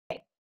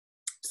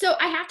So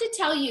I have to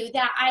tell you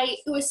that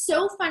it was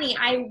so funny.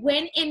 I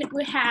went and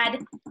we had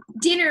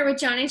dinner with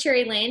John and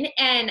Sherry Lynn,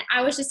 and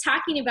I was just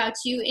talking about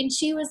you, and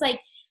she was like,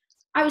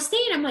 I was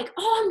saying, I'm like,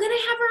 oh, I'm going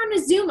to have her on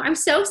a Zoom. I'm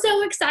so,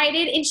 so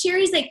excited. And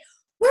Sherry's like,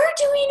 we're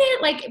doing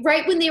it, like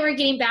right when they were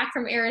getting back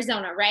from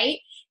Arizona, right?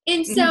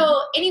 And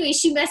so anyway,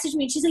 she messaged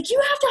me. She's like, you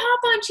have to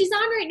hop on. She's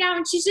on right now.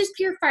 And she's just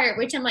pure fire,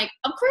 which I'm like,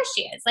 of course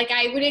she is. Like,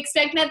 I would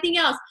expect nothing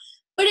else.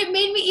 But it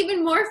made me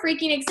even more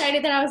freaking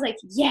excited that I was like,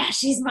 yeah,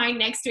 she's mine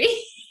next week.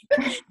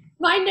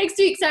 Mine next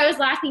week. So I was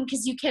laughing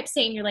because you kept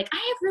saying, you're like, I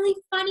have really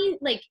funny,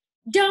 like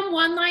dumb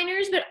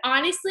one-liners. But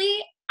honestly,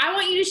 I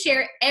want you to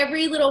share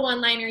every little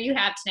one-liner you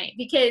have tonight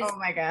because oh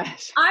my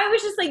gosh, I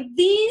was just like,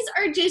 these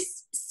are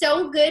just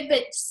so good,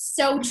 but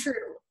so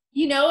true,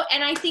 you know?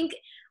 And I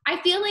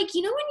feel like,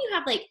 you know, when you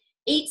have like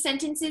 8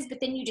 sentences, but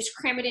then you just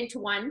cram it into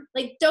one,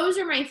 like those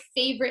are my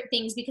favorite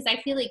things because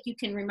I feel like you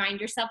can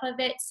remind yourself of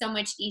it so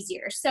much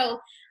easier. So,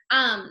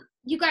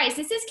 you guys,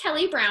 this is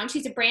Kellie Brown.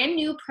 She's a brand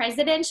new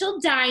presidential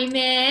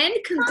diamond.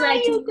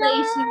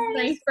 Congratulations,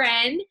 my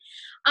friend.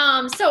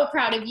 So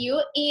proud of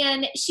you.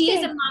 And she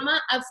is a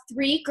mama of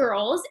 3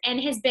 girls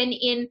and has been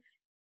in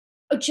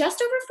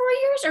just over 4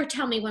 years, or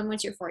tell me, when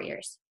was your 4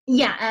 years?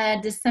 Yeah,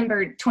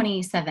 December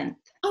 27th.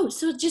 Oh,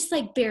 so just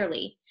like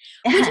barely,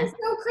 which is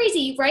so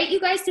crazy, right? You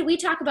guys, so we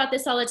talk about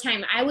this all the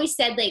time. I always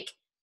said, like,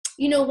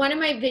 you know, one of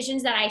my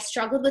visions that I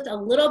struggled with a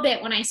little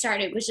bit when I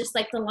started was just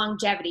like the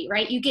longevity,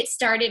 right? You get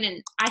started,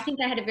 and I think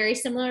I had a very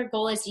similar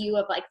goal as you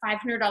of like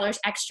 $500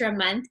 extra a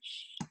month.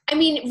 I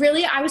mean,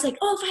 really, I was like,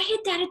 oh, if I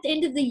hit that at the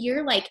end of the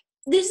year, like,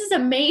 this is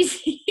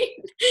amazing.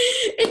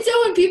 And so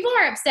when people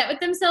are upset with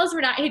themselves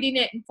for not hitting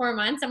it in 4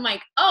 months, I'm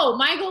like, oh,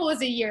 my goal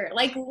was a year,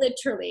 like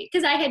literally,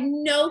 because I had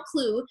no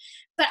clue.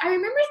 But I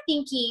remember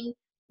thinking,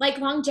 like,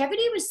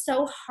 longevity was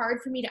so hard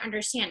for me to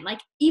understand.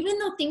 Like, even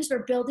though things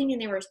were building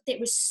and it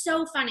was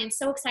so fun and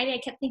so exciting, I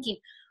kept thinking,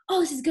 oh,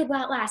 this is good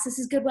while it lasts. This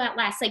is good while it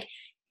lasts. Like,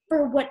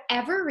 for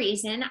whatever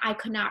reason, I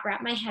could not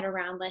wrap my head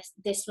around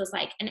this was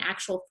like an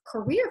actual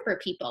career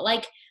for people.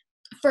 Like,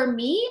 for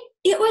me,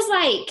 it was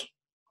like,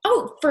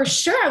 oh, for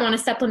sure, I want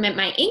to supplement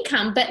my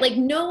income, but like,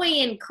 no way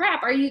in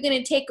crap are you going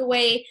to take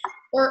away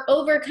or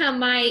overcome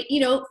my,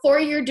 you know,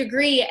 4-year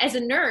degree as a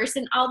nurse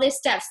and all this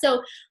stuff.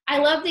 So I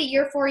love that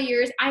you're 4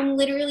 years. I'm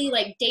literally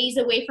like days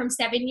away from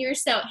 7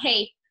 years. So,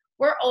 hey,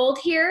 we're old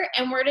here,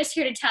 and we're just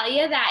here to tell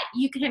you that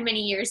you can have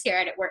many years here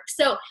at it work.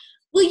 So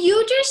will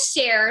you just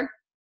share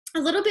a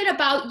little bit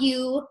about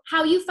you,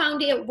 how you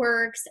found it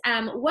works?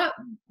 What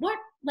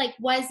like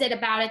was it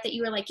about it that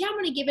you were like, yeah, I'm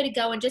going to give it a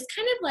go, and just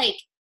kind of like,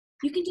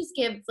 you can just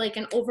give like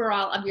an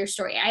overall of your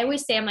story. I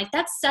always say, I'm like,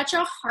 that's such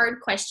a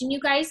hard question, you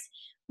guys,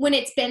 when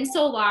it's been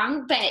so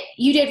long, but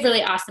you did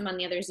really awesome on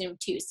the other Zoom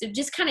too. So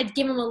just kind of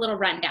give them a little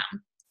rundown.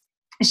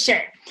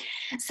 Sure.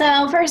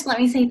 So first, let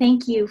me say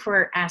thank you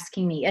for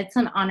asking me. It's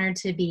an honor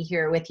to be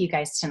here with you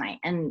guys tonight.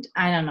 And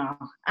I don't know,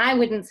 I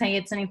wouldn't say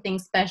it's anything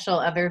special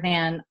other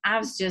than I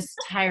was just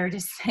tired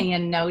of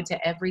saying no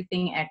to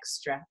everything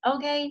extra.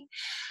 Okay.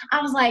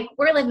 I was like,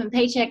 we're living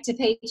paycheck to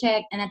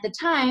paycheck. And at the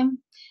time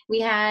we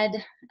had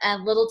a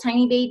little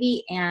tiny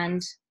baby,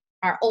 and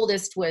our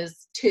oldest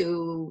was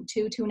two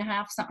and a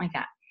half, something like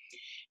that.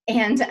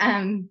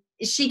 And,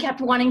 she kept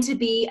wanting to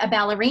be a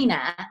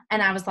ballerina.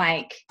 And I was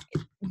like,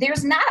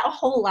 there's not a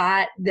whole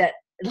lot that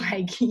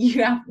like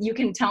you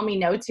can tell me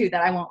no to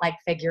that I won't like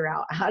figure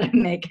out how to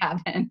make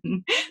happen.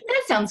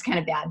 That sounds kind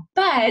of bad,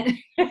 but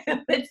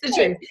it's the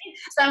truth.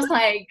 So I was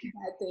like,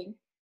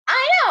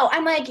 I know.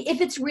 I'm like, if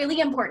it's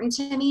really important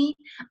to me,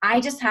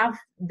 I just have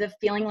the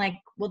feeling like,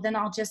 well, then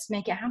I'll just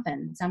make it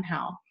happen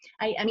somehow.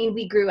 I mean,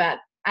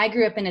 I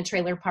grew up in a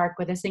trailer park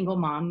with a single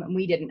mom, and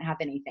we didn't have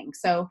anything.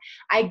 So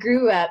I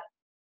grew up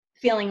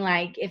feeling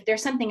like if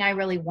there's something I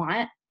really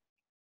want,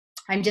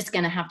 I'm just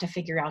going to have to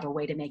figure out a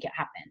way to make it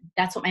happen.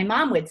 That's what my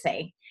mom would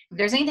say. If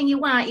there's anything you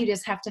want, you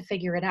just have to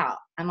figure it out.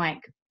 I'm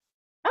like,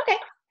 okay.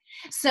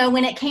 So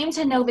when it came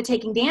to Nova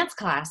taking dance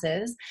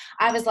classes,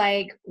 I was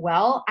like,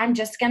 well, I'm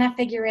just going to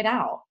figure it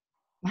out.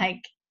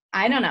 Like,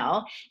 I don't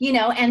know, you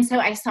know? And so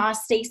I saw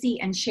Stacy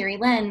and Sherry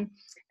Lynn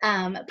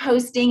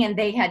posting, and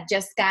they had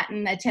just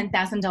gotten a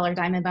 $10,000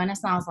 diamond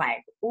bonus. And I was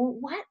like, well,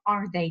 what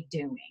are they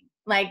doing?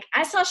 Like,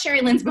 I saw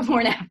Sherry Lynn's before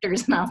and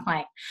afters, and I was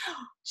like,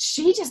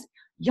 she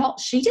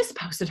just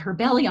posted her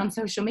belly on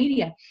social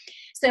media.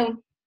 So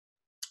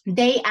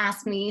Stacy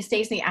asked me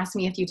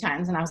a few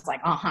times, and I was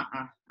like,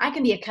 I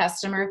can be a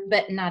customer,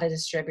 but not a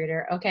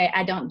distributor. Okay.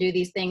 I don't do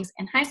these things.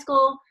 In high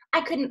school, I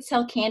couldn't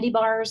sell candy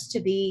bars to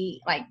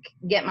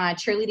get my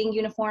cheerleading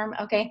uniform.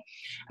 Okay.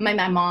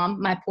 My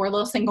mom, my poor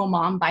little single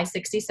mom, buy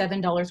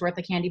 $67 worth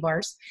of candy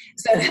bars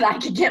so that I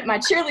could get my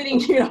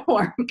cheerleading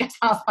uniform, because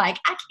I was like,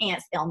 I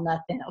can't sell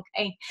nothing.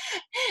 Okay.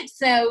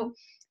 So,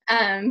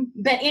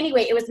 but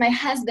anyway, it was my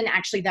husband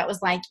actually that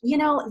was like, you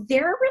know,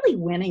 they're really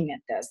winning at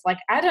this. Like,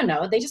 I don't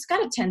know. They just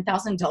got a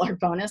 $10,000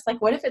 bonus.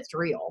 Like, what if it's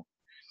real?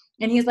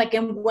 And he's like,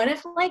 and what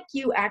if like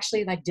you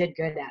actually like did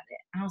good at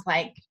it? I was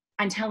like,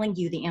 I'm telling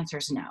you, the answer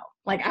is no.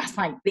 Like, I was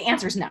like, the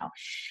answer is no.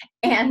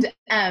 And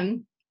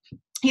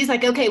he's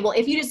like, okay, well,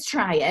 if you just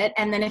try it,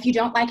 and then if you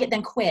don't like it,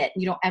 then quit.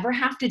 You don't ever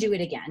have to do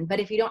it again. But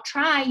if you don't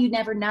try, you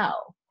never know.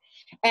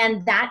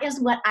 And that is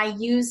what I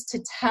use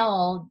to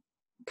tell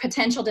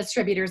potential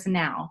distributors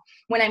now.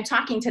 When I'm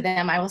talking to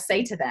them, I will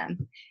say to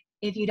them,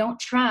 if you don't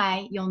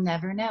try, you'll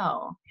never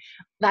know.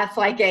 That's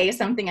like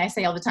something I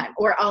say all the time.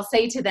 Or I'll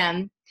say to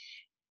them,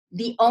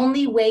 the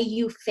only way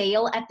you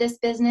fail at this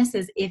business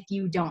is if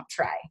you don't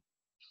try.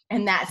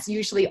 And that's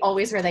usually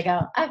always where they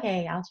go,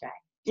 okay, I'll try.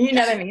 You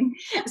know what I mean?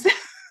 So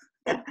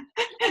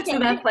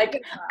that's like,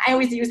 I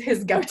always use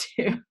his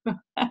go-to.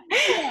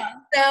 Yeah.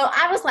 So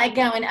I was like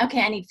going,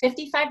 okay, I need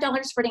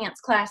 $55 for dance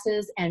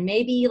classes and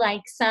maybe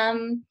like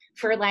some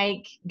for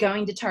like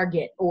going to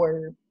Target,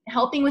 or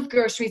helping with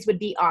groceries would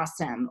be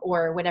awesome,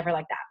 or whatever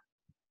like that.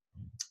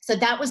 So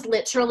that was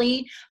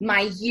literally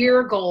my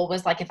year goal,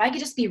 was like, if I could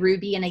just be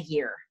Ruby in a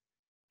year,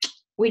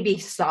 we'd be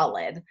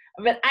solid.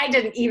 But I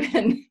didn't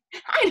even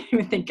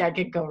think I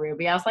could go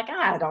Ruby. I was like,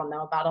 I don't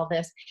know about all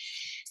this.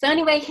 So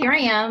anyway, here I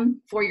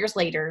am 4 years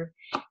later,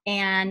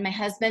 and my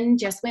husband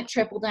just went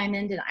triple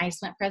diamond and I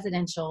just went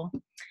presidential.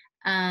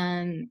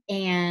 And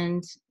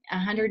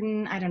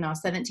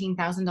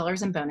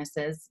 $17,000 in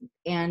bonuses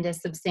and a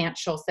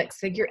substantial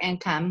 6-figure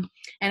income.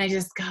 And I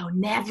just go,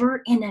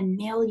 never in a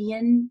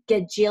million,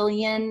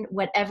 gajillion,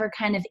 whatever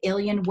kind of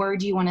alien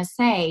word you want to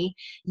say,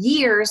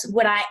 years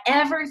would I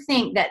ever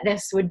think that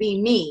this would be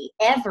me,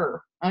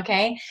 ever.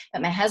 Okay.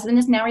 But my husband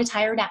is now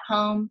retired at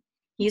home.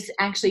 He's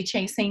actually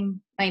chasing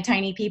my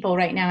tiny people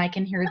right now. I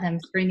can hear them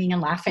screaming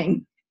and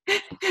laughing. They're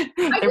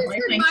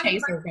playing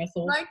chaser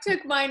wrestle. Mike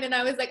took mine, and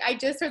I was like, I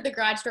just heard the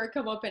garage door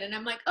come open, and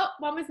I'm like, oh,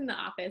 Mom was in the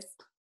office.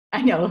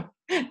 I know.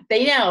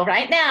 They know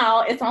right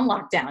now it's on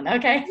lockdown.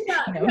 Okay.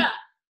 Yeah. Yeah.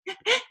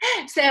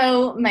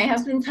 So my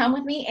husband's home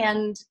with me,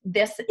 and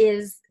this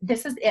is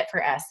it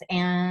for us.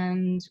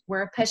 And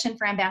we're pushing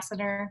for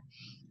ambassador.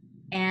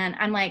 And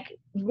I'm like,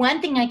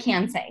 one thing I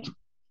can say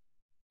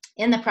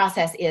in the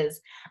process is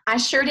I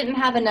sure didn't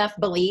have enough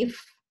belief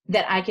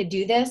that I could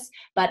do this,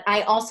 but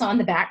I also on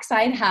the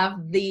backside have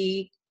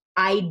the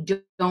I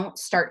don't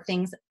start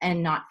things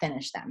and not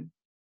finish them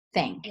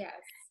thing. Yes.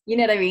 You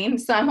know what I mean?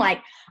 So I'm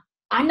like,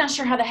 I'm not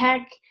sure how the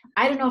heck,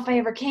 I don't know if I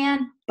ever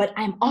can, but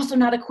I'm also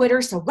not a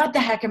quitter. So what the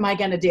heck am I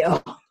going to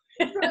do?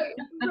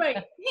 Right.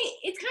 Hey,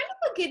 it's kind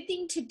of a good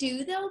thing to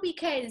do though,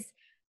 because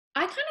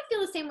I kind of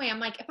feel the same way. I'm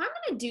like, if I'm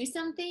going to do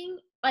something,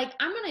 like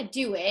I'm going to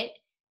do it.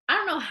 I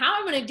don't know how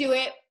I'm going to do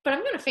it, but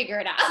I'm going to figure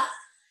it out.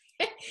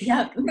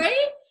 Yeah.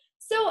 Right?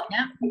 So,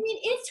 yeah. I mean,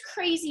 it's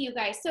crazy, you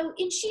guys. So,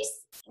 and she's,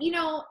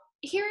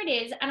 here it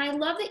is. And I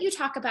love that you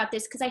talk about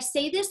this, because I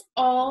say this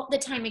all the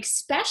time,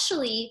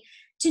 especially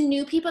to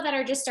new people that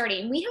are just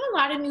starting. We have a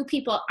lot of new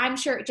people, I'm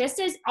sure, just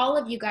as all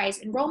of you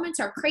guys.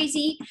 Enrollments are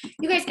crazy,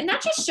 you guys. And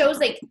that just shows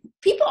like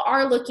people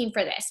are looking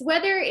for this,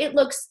 whether it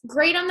looks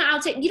great on the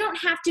outside. You don't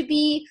have to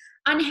be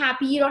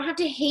unhappy. You don't have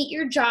to hate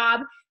your job.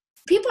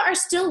 People are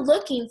still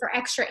looking for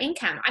extra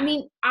income. I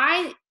mean,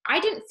 I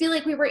didn't feel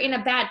like we were in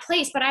a bad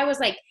place, but I was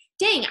like,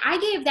 dang, I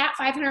gave that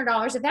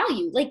 $500 of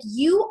value. Like,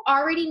 you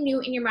already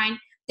knew in your mind,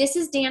 this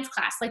is dance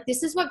class. Like,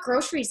 this is what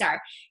groceries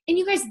are. And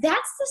you guys,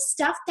 that's the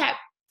stuff that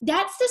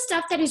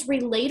is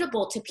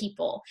relatable to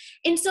people.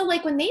 And so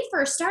like when they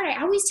first start, I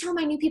always tell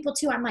my new people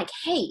too, I'm like,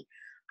 hey,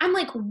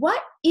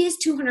 what is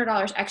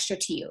 $200 extra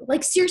to you?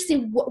 Like,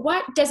 seriously,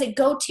 what does it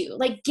go to?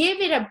 Like, give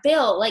it a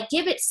bill, like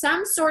give it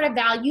some sort of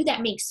value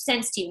that makes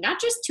sense to you,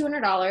 not just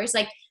 $200.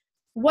 Like,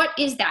 what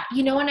is that?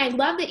 And I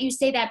love that you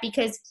say that,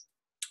 because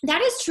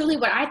that is truly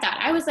what I thought.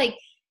 I was like,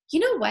 you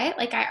know what?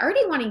 Like, I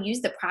already want to use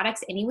the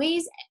products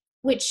anyways,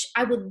 which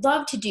I would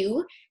love to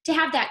do to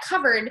have that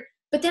covered.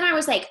 But then I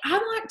was like, I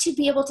want to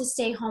be able to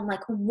stay home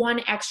like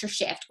one extra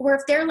shift. Or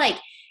if they're like,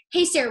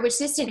 hey, Sarah, which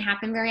this didn't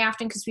happen very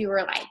often because we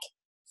were like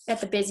at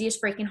the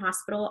busiest freaking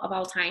hospital of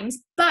all times.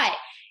 But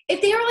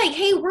if they were like,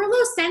 hey, we're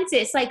low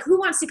census, like who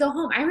wants to go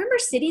home? I remember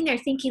sitting there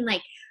thinking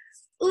like,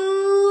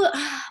 ooh,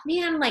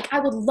 man, like I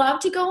would love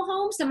to go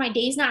home so my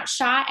day's not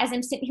shot as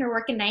I'm sitting here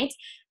working nights.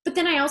 But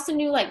then I also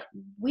knew like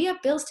we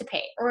have bills to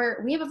pay,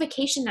 or we have a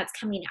vacation that's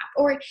coming up,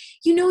 or,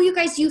 you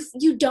guys,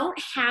 you don't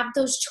have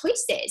those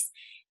choices.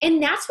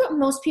 And that's what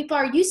most people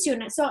are used to.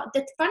 And so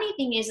the funny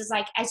thing is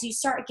like, as you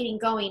start getting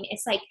going,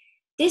 it's like,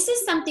 this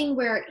is something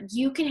where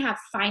you can have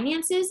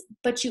finances,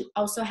 but you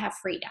also have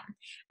freedom.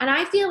 And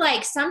I feel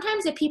like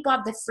sometimes if people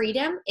have the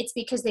freedom, it's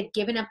because they've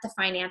given up the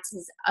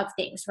finances of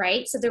things,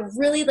 right? So they're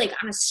really like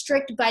on a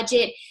strict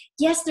budget.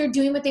 Yes, they're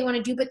doing what they want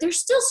to do, but they're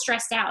still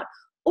stressed out.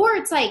 Or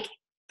it's like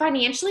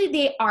financially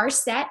they are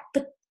set,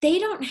 but they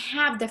don't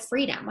have the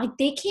freedom. Like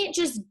they can't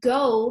just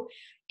go,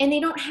 and they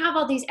don't have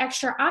all these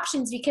extra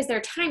options because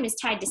their time is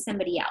tied to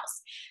somebody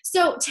else.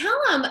 So tell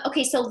them,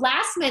 okay, so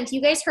last month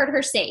you guys heard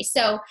her say,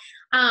 so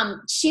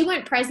she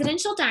went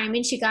presidential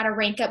diamond. She got a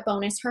rank up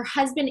bonus. Her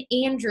husband,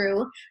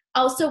 Andrew,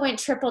 also went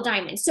triple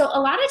diamond. So a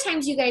lot of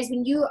times you guys,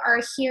 when you are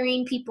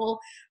hearing people,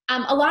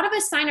 a lot of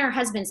us sign our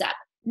husbands up,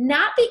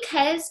 not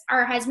because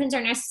our husbands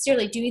are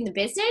necessarily doing the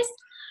business,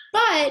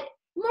 but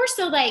more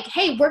so like,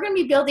 hey, we're going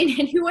to be building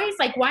anyways.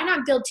 Like, why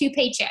not build 2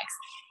 paychecks?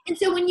 And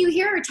so when you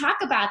hear her talk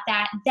about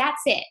that,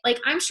 that's it. Like,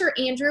 I'm sure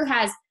Andrew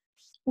has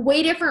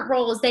way different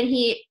roles than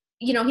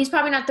he's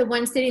probably not the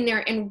one sitting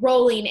there and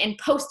rolling and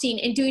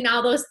posting and doing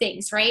all those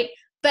things, right?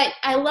 But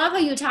I love how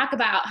you talk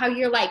about how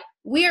you're like,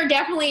 we are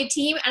definitely a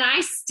team and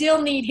I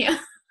still need him.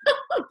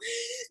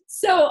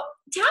 So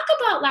talk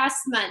about last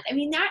month. I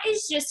mean, that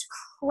is just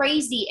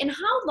crazy. And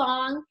how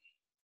long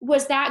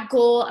was that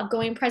goal of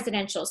going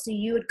presidential? So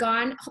you had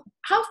gone,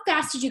 how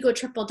fast did you go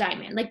triple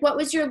diamond? Like, what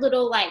was your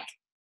little like?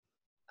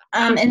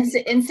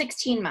 In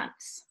 16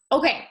 months.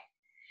 Okay.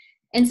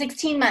 In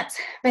 16 months.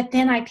 But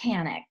then I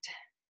panicked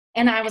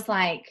and I was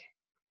like,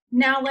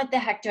 now what the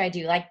heck do I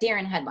do? Like deer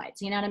in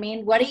headlights, you know what I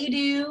mean? What do you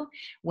do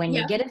when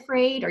you get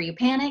afraid or you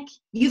panic?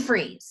 You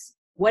freeze.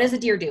 What does a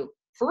deer do?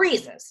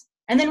 Freezes.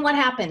 And then what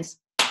happens?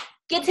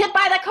 Gets hit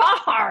by the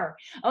car.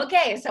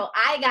 Okay, so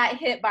I got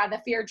hit by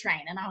the fear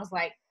train and I was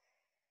like,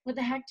 what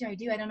the heck do I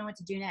do? I don't know what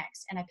to do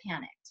next. And I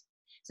panicked.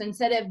 So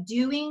instead of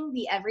doing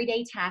the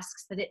everyday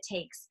tasks that it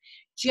takes,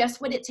 just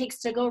what it takes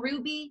to go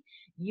Ruby,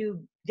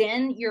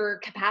 then your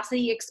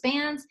capacity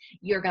expands.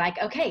 You're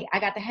like, okay, I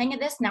got the hang of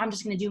this. Now I'm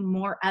just going to do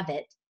more of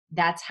it.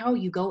 That's how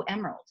you go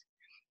emerald.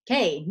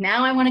 Okay,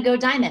 now I want to go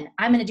diamond.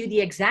 I'm going to do the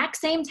exact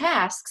same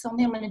tasks,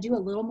 only I'm going to do a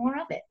little more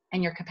of it.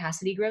 And your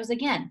capacity grows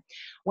again.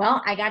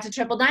 Well, I got to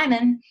triple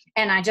diamond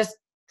and I just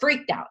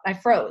freaked out. I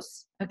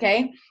froze.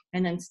 Okay.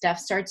 And then stuff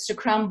starts to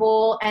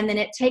crumble and then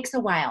it takes a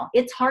while.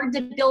 It's hard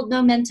to build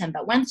momentum,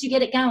 but once you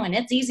get it going,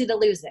 it's easy to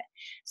lose it.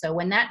 So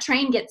when that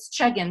train gets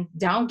chugging,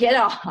 don't get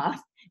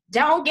off.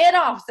 Don't get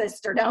off,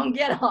 sister. Don't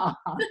get off.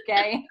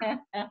 Okay.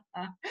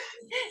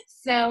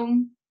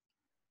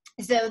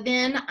 So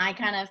then I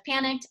kind of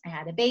panicked. I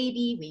had a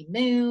baby. We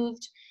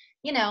moved.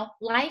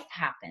 Life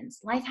happens.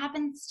 Life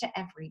happens to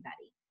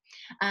everybody.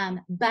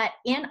 But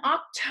in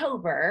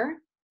October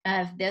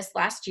of this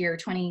last year,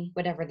 20,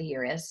 whatever the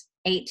year is,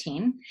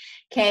 18.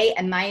 Okay.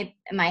 And my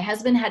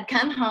husband had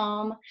come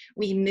home.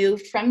 We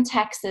moved from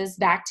Texas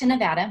back to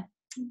Nevada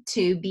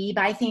to be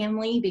by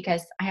family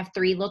because I have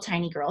 3 little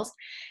tiny girls.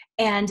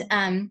 And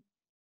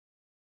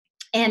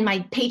my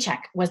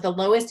paycheck was the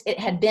lowest it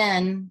had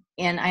been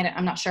in,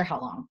 I'm not sure how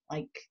long,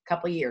 like a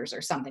couple of years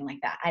or something like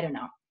that. I don't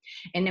know.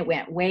 And it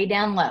went way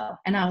down low.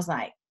 And I was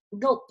like,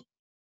 gulp.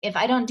 If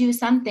I don't do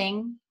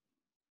something,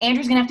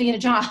 Andrew's going to have to get a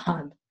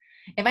job.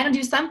 If I don't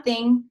do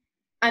something,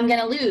 I'm going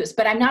to lose,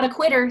 but I'm not a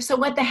quitter. So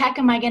what the heck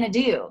am I going to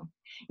do?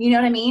 You know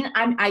what I mean?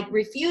 I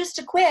refuse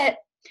to quit,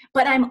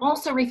 but I'm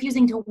also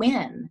refusing to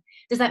win.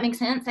 Does that make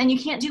sense? And you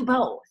can't do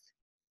both.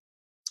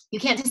 You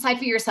can't decide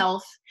for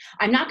yourself,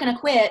 I'm not going to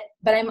quit,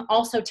 but I'm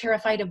also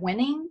terrified of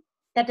winning.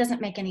 That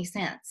doesn't make any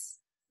sense.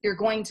 You're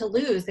going to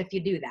lose if you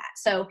do that.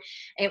 So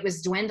it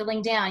was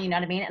dwindling down, you know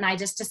what I mean? And I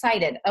just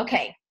decided,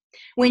 okay,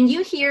 when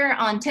you hear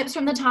on Tips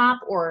from the Top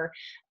or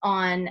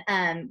on,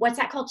 what's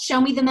that called? Show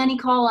Me the Money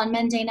Call on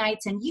Monday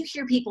nights, and you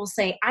hear people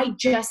say, I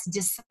just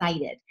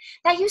decided.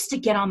 That used to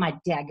get on my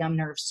daggum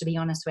nerves, to be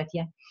honest with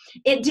you.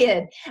 It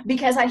did,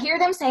 because I hear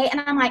them say, and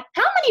I'm like,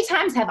 how many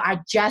times have I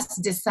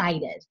just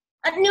decided?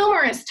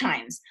 Numerous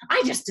times.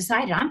 I just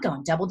decided I'm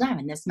going double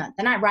diamond this month.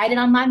 And I write it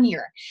on my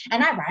mirror.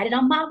 And I write it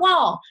on my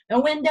wall. The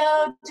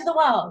window to the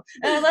wall.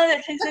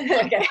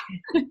 Okay.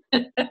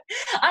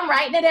 I'm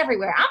writing it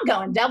everywhere. I'm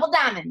going double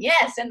diamond.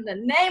 Yes, in the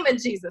name of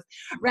Jesus.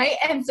 Right?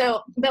 And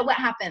so, but what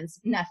happens?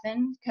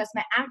 Nothing, because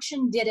my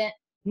action didn't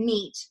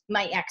meet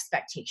my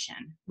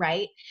expectation,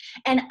 right?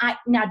 And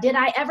did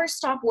I ever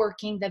stop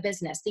working the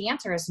business? The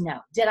answer is no.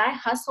 Did I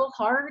hustle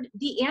hard?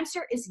 The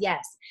answer is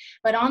yes.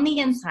 But on the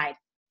inside,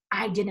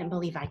 I didn't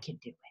believe I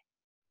could do it.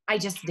 I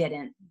just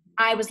didn't.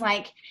 I was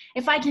like,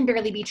 if I can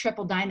barely be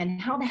triple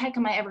diamond, how the heck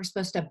am I ever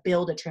supposed to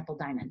build a triple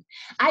diamond?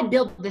 I'd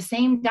build the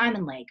same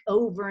diamond leg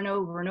over and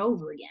over and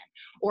over again.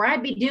 Or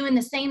I'd be doing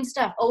the same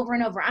stuff over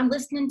and over. I'm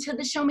listening to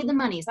the Show Me the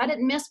Monies. I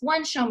didn't miss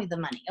one Show Me the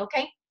Money,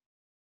 okay?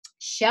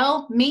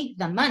 Show me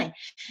the money.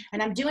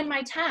 And I'm doing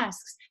my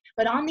tasks.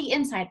 But on the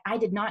inside, I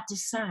did not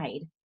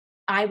decide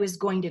I was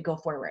going to go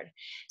forward.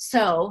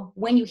 So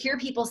when you hear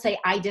people say,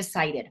 I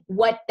decided,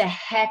 what the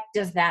heck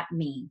does that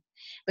mean?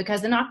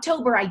 Because in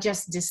October, I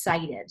just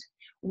decided.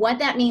 What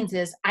that means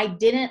is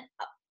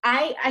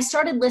I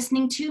started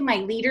listening to my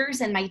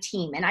leaders and my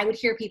team, and I would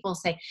hear people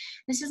say,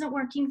 this isn't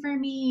working for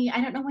me. I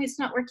don't know why it's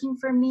not working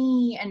for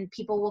me. And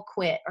people will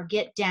quit or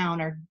get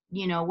down or,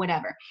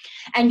 whatever.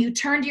 And you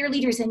turn to your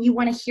leaders and you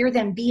want to hear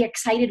them be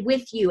excited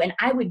with you. And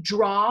I would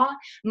draw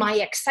my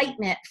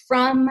excitement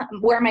from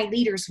where my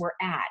leaders were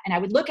at. And I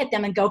would look at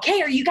them and go,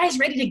 okay, are you guys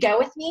ready to go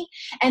with me?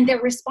 And their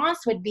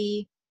response would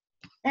be,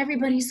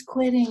 everybody's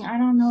quitting. I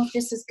don't know if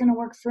this is going to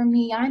work for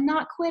me. I'm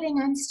not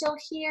quitting. I'm still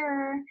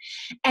here.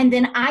 And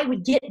then I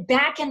would get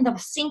back in the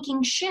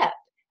sinking ship.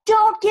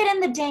 Don't get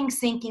in the dang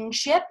sinking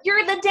ship.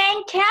 You're the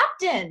dang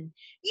captain.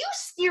 You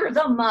steer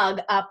the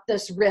mug up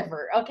this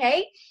river,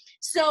 okay?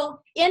 So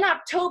in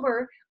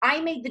October,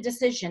 I made the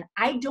decision.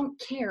 I don't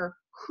care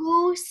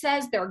who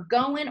says they're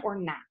going or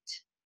not.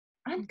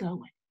 I'm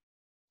going.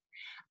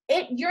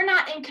 You're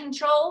not in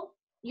control.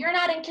 You're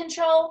not in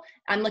control.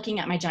 I'm looking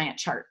at my giant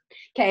chart.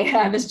 Okay,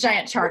 I have this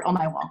giant chart on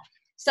my wall.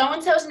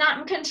 So-and-so's not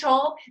in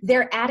control.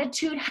 Their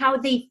attitude, how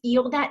they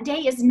feel that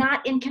day is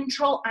not in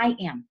control. I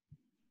am.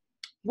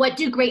 What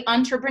do great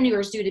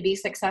entrepreneurs do to be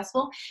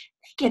successful?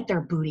 They get their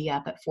booty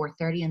up at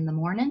 4:30 in the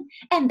morning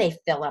and they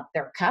fill up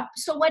their cup.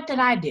 So what did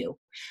I do?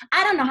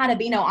 I don't know how to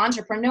be no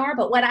entrepreneur,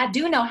 but what I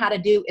do know how to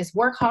do is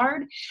work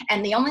hard.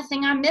 And the only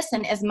thing I'm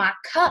missing is my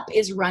cup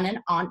is running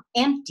on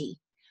empty.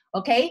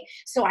 Okay.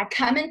 So I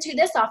come into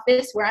this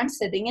office where I'm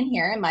sitting in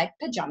here in my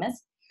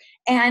pajamas,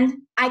 and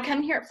I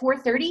come here at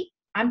 4:30.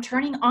 I'm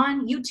turning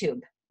on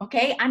YouTube.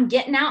 Okay. I'm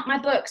getting out my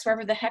books,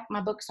 wherever the heck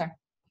my books are.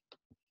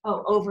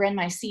 Oh, over in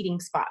my seating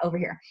spot over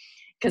here,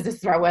 because this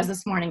is where I was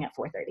this morning at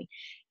 4:30.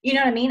 You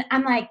know what I mean?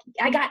 I'm like,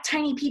 I got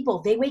tiny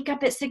people. They wake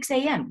up at 6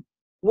 a.m.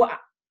 Well,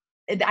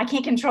 I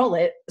can't control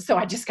it, so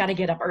I just got to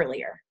get up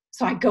earlier.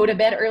 So I go to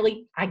bed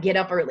early. I get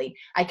up early.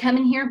 I come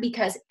in here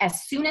because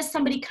as soon as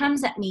somebody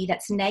comes at me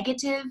that's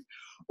negative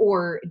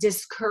or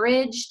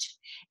discouraged,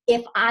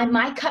 if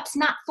my cup's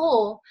not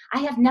full, I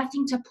have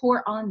nothing to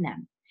pour on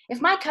them.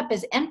 If my cup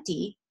is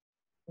empty,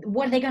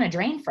 what are they going to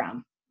drain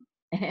from?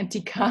 An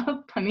empty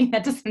cup? I mean,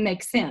 that doesn't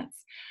make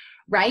sense,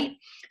 right?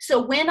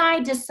 So when I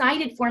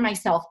decided for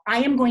myself,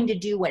 I am going to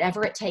do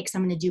whatever it takes.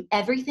 I'm going to do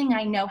everything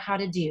I know how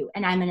to do.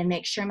 And I'm going to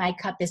make sure my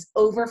cup is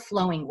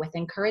overflowing with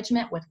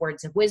encouragement, with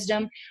words of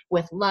wisdom,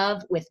 with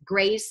love, with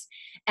grace.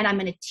 And I'm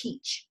going to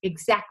teach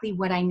exactly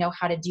what I know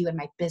how to do. And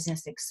my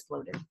business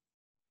exploded.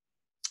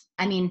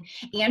 I mean,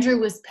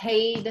 Andrew was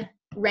paid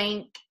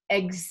rank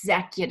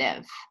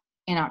executive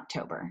in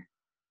October.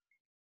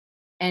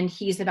 And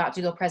he's about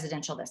to go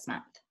presidential this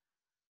month.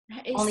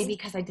 Only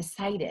because I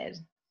decided.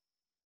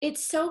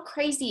 It's so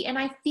crazy. And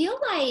I feel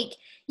like,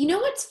 you know,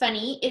 what's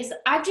funny is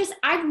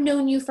I've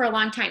known you for a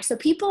long time. So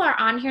people are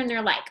on here and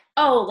they're like,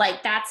 oh,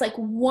 like that's like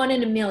 1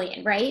 in a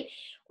million, right?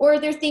 Or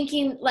they're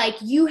thinking like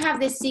you have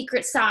this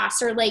secret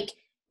sauce, or like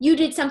you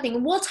did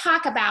something. We'll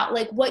talk about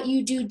like what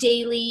you do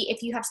daily.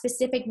 If you have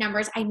specific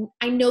numbers,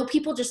 I know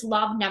people just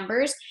love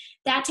numbers,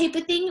 that type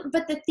of thing.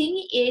 But the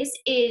thing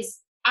is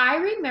I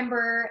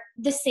remember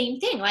the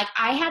same thing. Like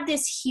I had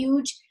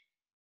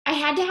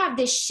to have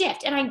this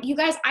shift. And you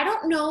guys, I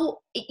don't know,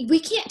 we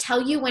can't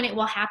tell you when it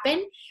will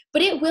happen,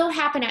 but it will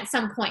happen at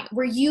some point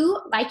where you,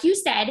 like you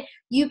said,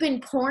 you've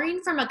been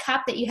pouring from a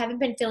cup that you haven't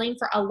been filling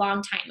for a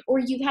long time, or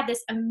you've had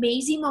this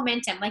amazing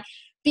momentum. Like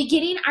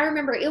beginning, I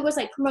remember it was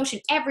like promotion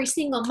every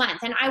single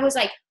month. And I was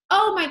like,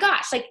 oh my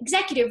gosh, like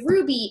executive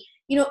Ruby,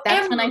 you know.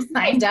 That's when I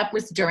signed up,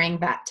 was during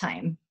that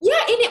time.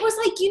 Yeah. And it was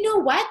like, you know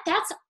what?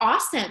 That's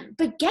awesome.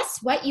 But guess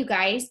what, you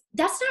guys?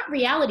 That's not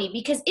reality,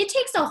 because it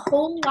takes a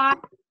whole lot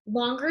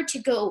longer to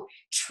go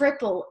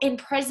triple and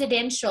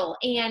presidential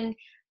and,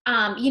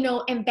 you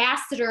know,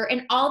 ambassador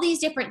and all these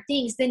different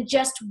things than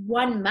just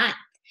 1 month,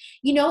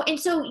 you know? And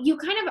so you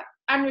kind of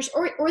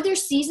understand, or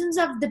there's seasons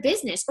of the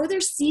business, or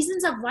there's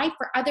seasons of life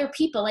for other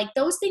people. Like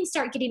those things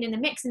start getting in the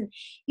mix. And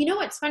you know,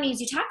 what's funny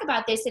is you talk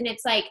about this and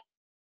it's like,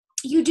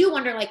 you do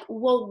wonder like,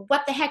 well,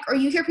 what the heck? Or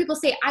you hear people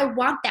say, I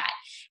want that.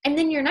 And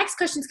then your next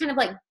question is kind of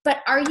like, but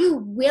are you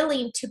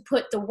willing to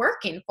put the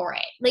work in for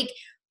it? Like,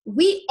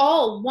 we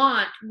all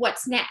want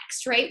what's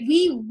next, right?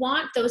 We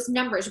want those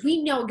numbers.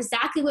 We know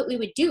exactly what we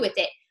would do with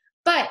it,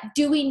 but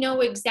do we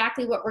know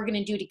exactly what we're going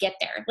to do to get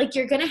there? Like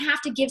you're going to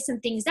have to give some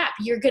things up.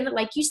 You're going to,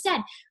 like you said,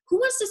 who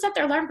wants to set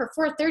their alarm for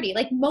 4:30?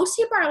 Like most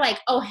people are like,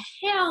 oh,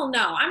 hell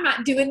no, I'm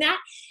not doing that.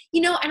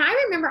 You know, and I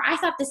remember I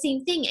thought the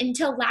same thing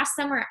until last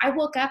summer. I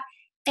woke up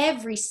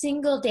every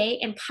single day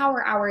and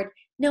power houred,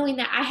 knowing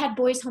that I had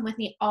boys home with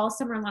me all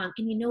summer long.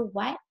 And you know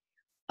what?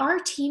 Our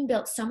team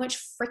built so much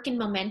freaking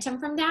momentum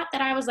from that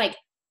I was like,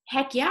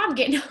 heck yeah, I'm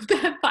getting up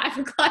at 5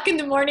 o'clock in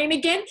the morning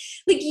again.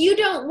 Like you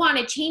don't want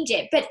to change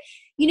it. But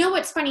you know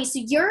what's funny? So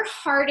your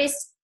hardest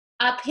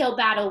uphill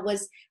battle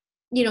was,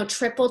 you know,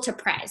 triple to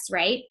pres,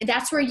 right?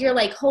 That's where you're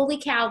like, holy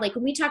cow. Like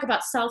when we talk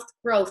about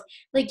self-growth,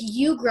 like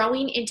you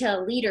growing into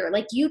a leader,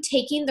 like you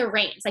taking the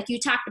reins, like you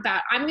talked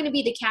about, I'm going to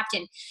be the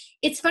captain.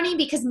 It's funny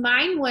because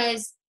mine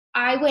was,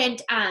 I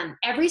went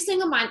every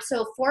single month.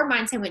 So 4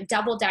 months I went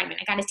double diamond.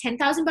 I got a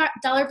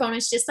 $10,000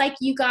 bonus just like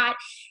you got.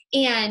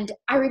 And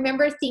I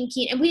remember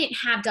thinking, and we didn't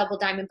have double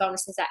diamond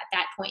bonuses at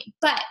that point,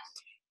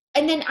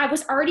 and then I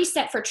was already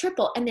set for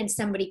triple, and then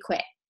somebody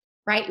quit,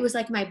 right? It was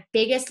like my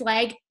biggest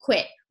leg,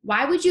 quit.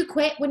 Why would you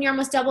quit when you're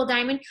almost double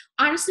diamond?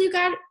 Honestly,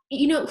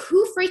 you know,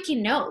 who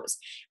freaking knows?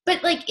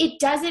 But like, it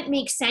doesn't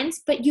make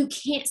sense, but you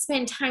can't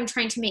spend time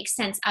trying to make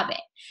sense of it,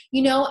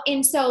 you know?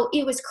 And so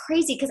it was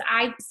crazy because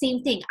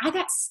same thing. I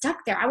got stuck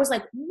there. I was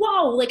like,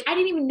 whoa, like I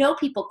didn't even know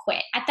people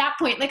quit at that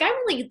point. Like I'm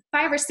only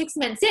 5 or 6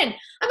 months in.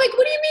 I'm like,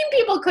 what do you mean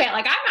people quit?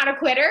 Like I'm not a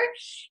quitter.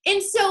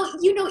 And so,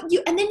 you know,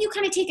 and then you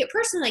kind of take it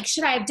personally. Like,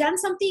 should I have done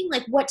something?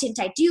 Like, what didn't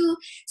I do?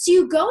 So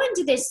you go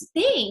into this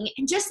thing,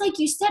 and just like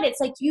you said, it's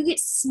like you get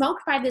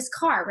smoked by this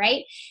car,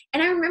 right?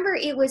 And I remember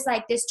it was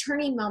like this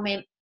turning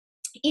moment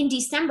in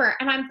December,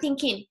 and I'm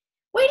thinking,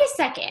 wait a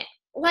second,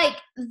 like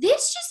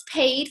this just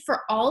paid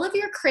for all of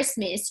your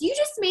Christmas. You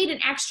just made an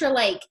extra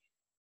like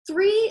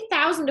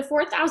 $3,000 to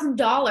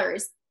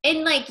 $4,000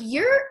 and like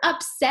you're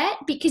upset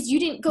because you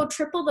didn't go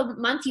triple the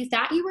month you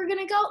thought you were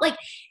gonna go. Like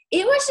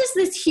it was just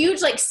this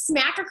huge like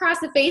smack across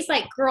the face,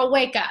 like, girl,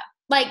 wake up.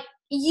 Like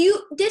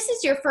this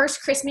is your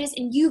first Christmas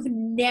and you've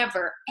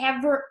never,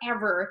 ever,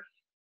 ever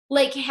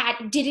like you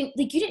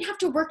didn't have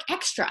to work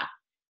extra.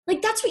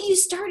 Like that's what you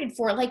started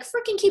for. Like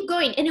freaking keep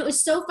going. And it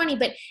was so funny,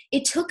 but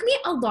it took me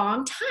a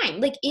long time.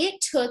 Like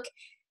it took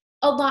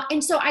a lot.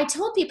 And so I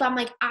told people, I'm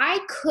like, I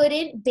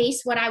couldn't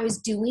base what I was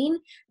doing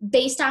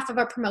based off of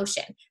a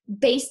promotion,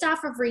 based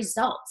off of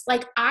results.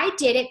 Like I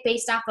did it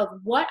based off of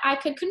what I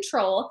could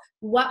control,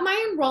 what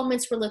my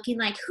enrollments were looking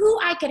like, who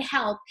I could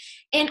help.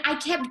 And I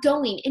kept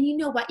going. And you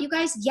know what, you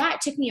guys? Yeah,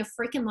 it took me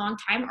a freaking long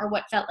time, or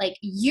what felt like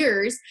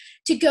years,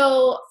 to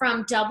go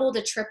from double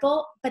to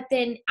triple. But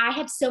then I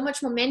had so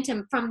much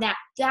momentum from that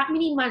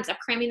many months of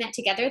cramming that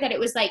together that it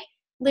was like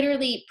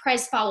literally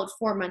Prez followed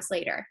 4 months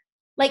later.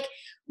 Like,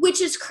 which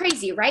is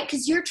crazy, right?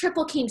 Because your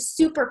triple came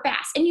super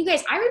fast. And you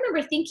guys, I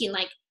remember thinking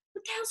like,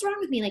 what the hell's wrong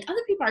with me? Like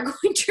other people are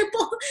going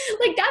triple.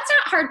 Like that's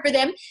not hard for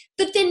them.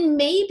 But then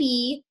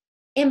maybe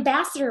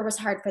ambassador was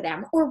hard for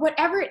them or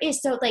whatever it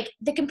is. So like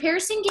the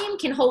comparison game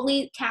can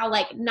holy cow,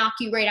 like knock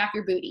you right off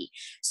your booty.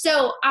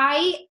 So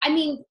I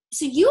mean,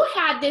 so you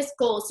had this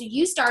goal. So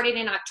you started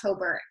in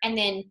October and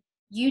then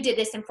you did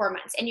this in 4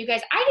 months. And you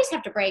guys, I just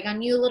have to brag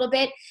on you a little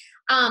bit.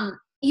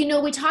 You know,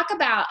 we talk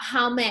about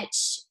how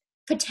much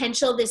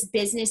potential this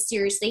business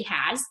seriously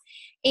has.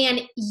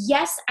 And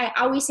yes, I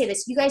always say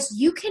this, you guys,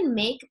 you can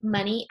make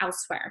money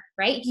elsewhere,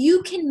 right?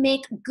 You can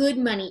make good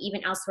money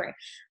even elsewhere,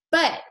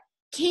 but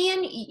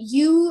can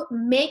you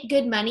make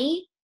good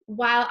money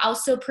while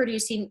also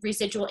producing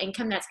residual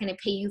income that's going to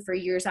pay you for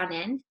years on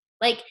end?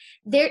 Like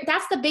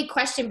that's the big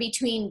question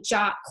between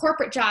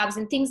corporate jobs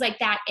and things like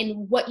that,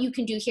 and what you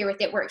can do here with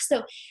it works.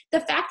 So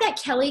the fact that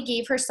Kellie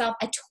gave herself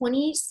a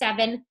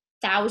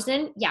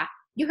 $27,000, yeah,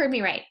 you heard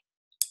me right,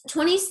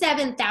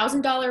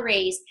 $27,000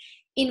 raise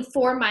in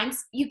 4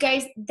 months, you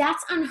guys,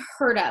 that's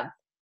unheard of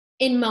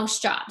in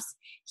most jobs.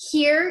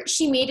 Here,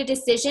 she made a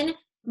decision.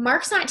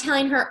 Mark's not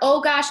telling her, oh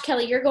gosh,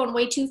 Kellie, you're going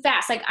way too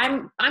fast. Like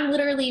I'm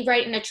literally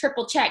writing a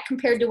triple check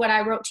compared to what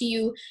I wrote to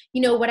you,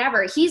 you know,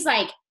 whatever. He's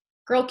like,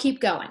 girl, keep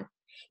going.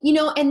 You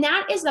know, and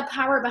that is the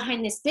power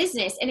behind this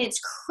business. And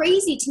it's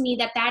crazy to me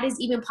that that is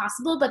even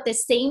possible. But the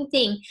same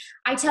thing,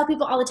 I tell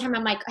people all the time,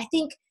 I'm like,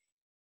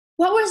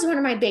 what was one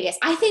of my biggest?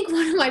 I think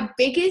one of my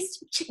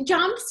biggest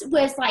jumps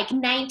was like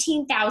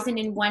 19,000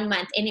 in 1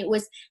 month. And it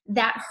was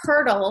that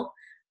hurdle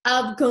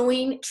of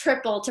going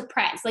triple to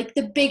Prez, like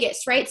the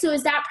biggest, right? So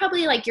is that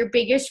probably like your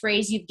biggest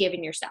raise you've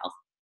given yourself?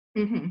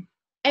 Mm-hmm.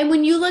 And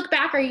when you look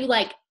back, are you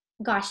like,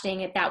 gosh,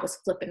 dang it, that was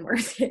flipping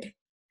worth it?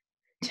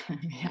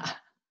 Yeah.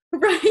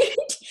 Right?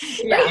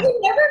 Yeah. Right?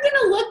 You're never going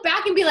to look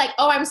back and be like,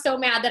 oh, I'm so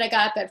mad that I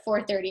got up at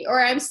 4:30,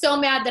 or I'm so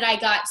mad that I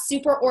got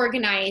super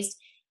organized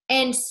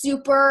and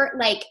super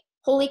like,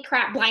 holy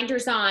crap,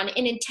 blinders on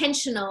and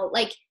intentional.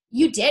 Like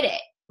you did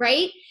it,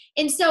 right?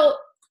 And so,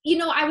 you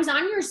know, I was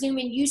on your Zoom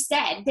and you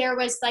said there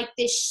was like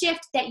this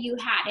shift that you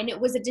had and it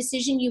was a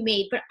decision you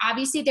made, but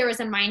obviously there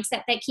was a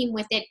mindset that came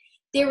with it.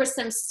 There was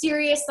some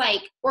serious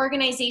like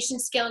organization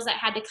skills that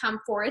had to come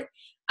forth.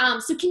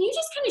 So can you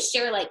just kind of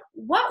share like,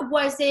 what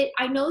was it?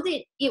 I know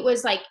that it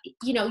was like,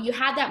 you know, you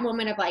had that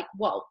moment of like,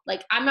 whoa,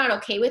 like I'm not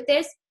okay with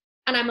this.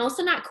 And I'm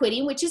also not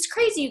quitting, which is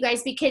crazy, you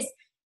guys, because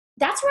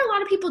that's where a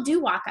lot of people do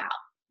walk out.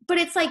 But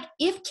it's like,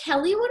 if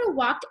Kellie would have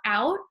walked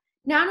out,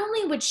 not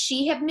only would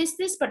she have missed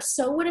this, but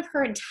so would have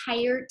her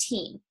entire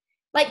team.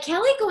 Like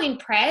Kellie going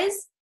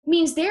Prez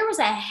means there was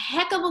a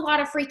heck of a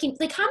lot of freaking,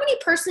 like how many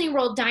personally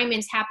enrolled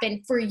diamonds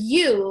happened for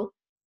you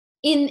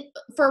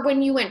for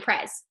when you went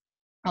Prez?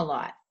 A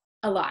lot.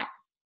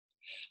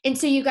 And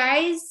so you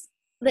guys,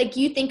 like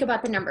you think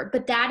about the number,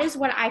 but that is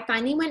what I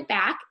finally went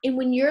back. And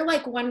when you're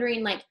like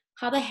wondering like,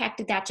 how the heck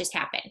did that just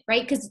happen,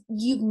 right? Because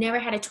you've never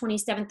had a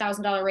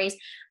 $27,000 raise.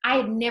 I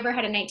had never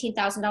had a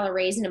 $19,000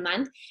 raise in a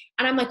month.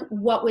 And I'm like,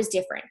 what was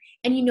different?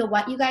 And you know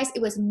what, you guys?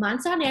 It was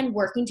months on end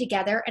working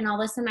together. And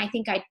all of a sudden, I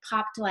think I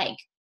popped like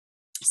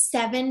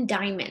 7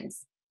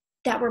 diamonds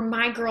that were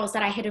my girls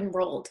that I had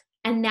enrolled.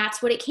 And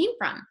that's what it came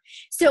from.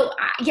 So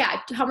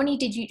yeah, how many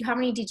did you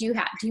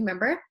have? Do you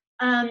remember?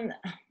 I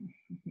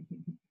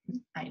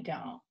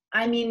don't.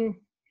 I mean,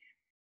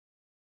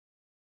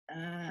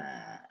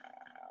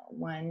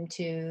 1,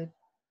 2,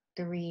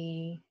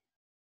 3,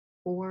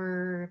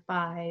 4,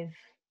 5,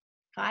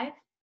 5,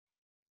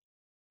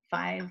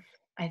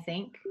 I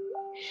think.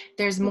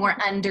 There's more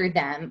under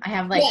them. I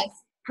have like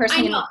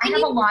personally, I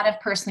have a lot of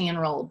personally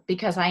enrolled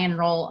because I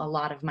enroll a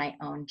lot of my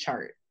own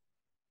chart.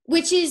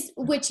 Which is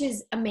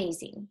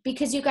amazing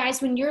because you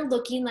guys, when you're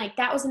looking, like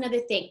that was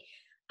another thing.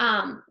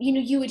 You know,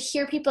 you would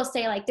hear people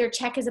say like their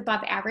check is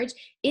above average.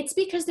 It's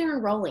because they're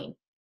enrolling.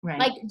 Right.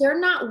 Like they're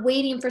not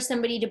waiting for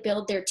somebody to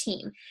build their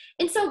team.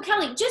 And so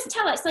Kellie, just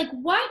tell us like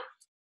what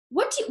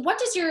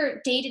does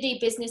your day-to-day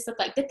business look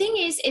like? The thing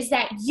is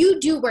that you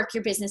do work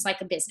your business like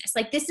a business.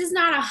 Like this is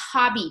not a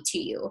hobby to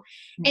you.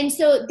 Mm-hmm. And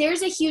so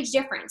there's a huge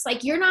difference.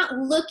 Like you're not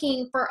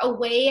looking for a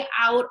way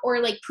out or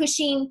like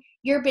pushing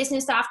your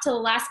business off till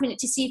the last minute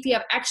to see if you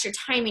have extra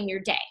time in your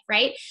day,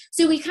 right?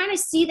 So we kind of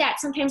see that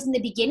sometimes in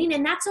the beginning,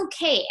 and that's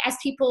okay as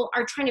people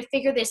are trying to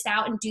figure this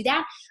out and do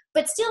that.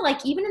 But still,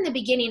 like even in the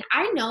beginning,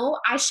 I know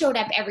I showed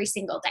up every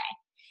single day.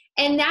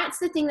 And that's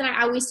the thing that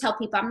I always tell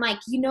people. I'm like,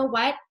 you know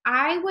what?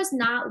 I was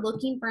not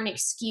looking for an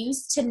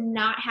excuse to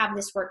not have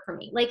this work for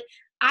me. Like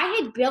I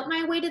had built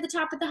my way to the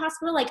top of the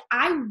hospital. Like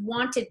I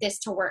wanted this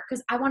to work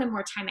because I wanted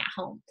more time at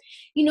home,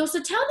 you know?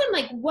 So tell them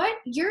like what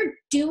you're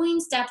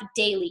doing stuff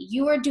daily.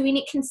 You are doing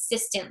it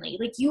consistently.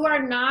 Like you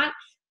are not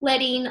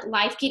letting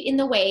life get in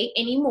the way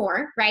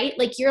anymore, right?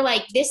 Like you're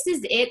like, this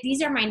is it.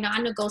 These are my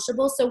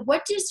non-negotiables. So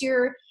what does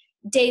your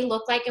day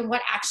look like and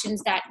what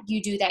actions that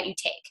you do that you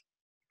take?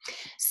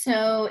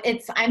 So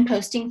I'm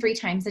posting 3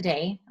 times a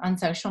day on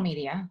social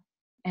media,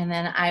 and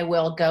then I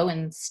will go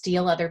and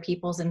steal other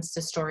people's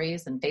Insta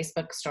stories and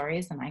Facebook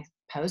stories, and I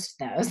post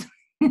those,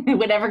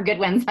 whatever good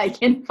ones I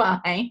can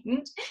find.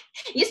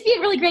 Used to be a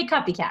really great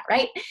copycat,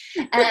 right?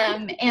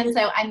 And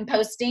so I'm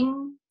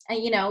posting,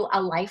 a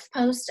life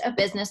post, a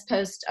business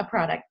post, a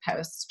product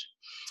post.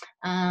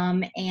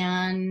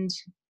 And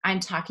I'm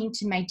talking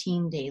to my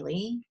team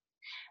daily.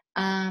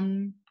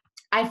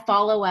 I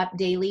follow up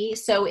daily.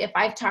 So if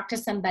I've talked to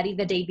somebody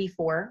the day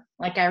before,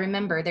 like I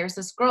remember there's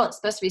this girl that's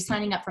supposed to be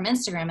signing up from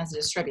Instagram as a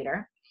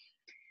distributor.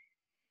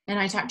 And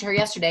I talked to her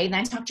yesterday and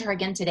I talked to her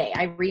again today.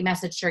 I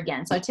re-messaged her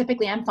again. So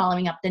typically I'm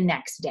following up the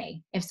next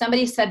day. If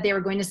somebody said they were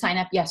going to sign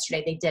up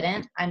yesterday, they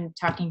didn't, I'm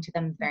talking to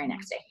them the very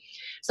next day.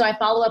 So I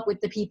follow up with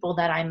the people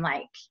that I'm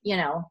like,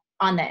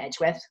 on the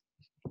edge with.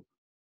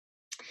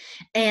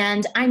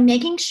 And I'm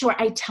making sure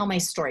I tell my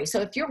story. So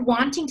if you're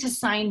wanting to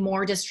sign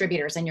more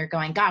distributors and you're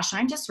going, gosh,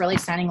 I'm just really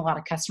signing a lot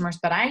of customers,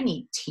 but I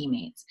need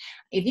teammates.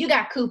 If you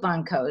got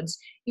coupon codes,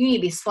 you need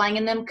to be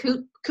slanging them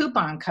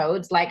coupon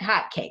codes like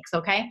hotcakes,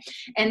 okay?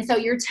 And so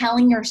you're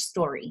telling your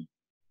story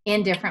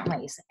in different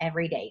ways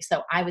every day.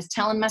 So I was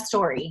telling my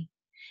story.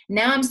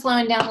 Now I'm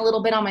slowing down a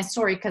little bit on my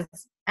story because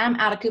I'm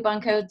out of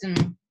coupon codes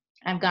and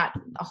I've got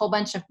a whole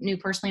bunch of new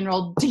personally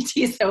enrolled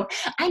DTs. So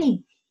I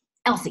need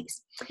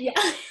Elsie's. Yeah.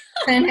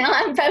 So now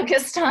I'm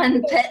focused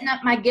on putting up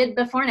my good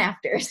before and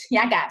afters.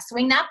 Yeah, I got to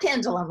swing that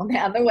pendulum the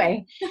other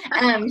way.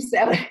 So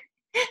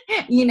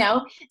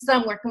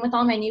I'm working with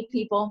all my new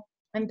people.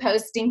 I'm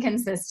posting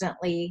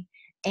consistently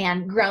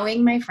and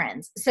growing my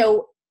friends.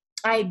 So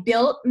I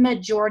built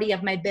majority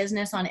of my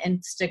business on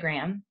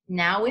Instagram,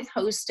 now with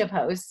host to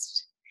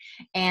post.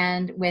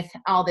 And with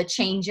all the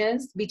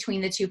changes between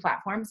the 2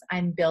 platforms,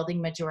 I'm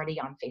building majority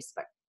on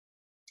Facebook.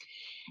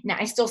 Now,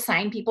 I still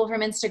sign people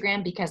from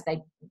Instagram because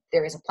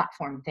there is a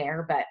platform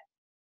there, but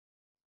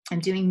I'm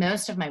doing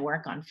most of my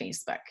work on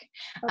Facebook.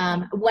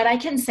 Okay. What I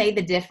can say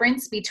the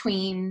difference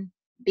between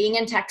being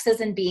in Texas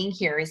and being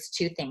here is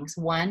 2 things.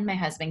 One, my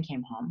husband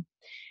came home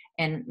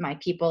and my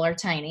people are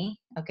tiny,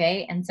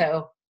 okay? And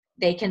so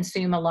they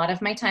consume a lot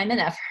of my time and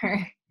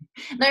effort.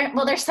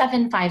 They're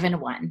 7, 5, and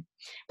 1,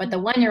 but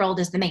the 1-year-old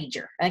is the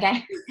major,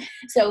 okay?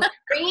 So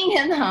bringing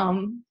him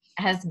home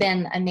has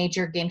been a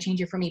major game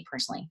changer for me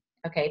personally.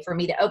 Okay, for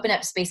me to open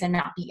up space and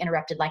not be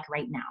interrupted like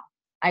right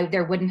now.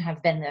 There wouldn't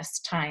have been this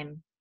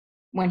time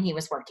when he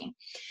was working.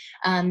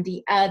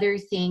 The other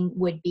thing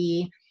would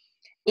be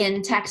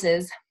in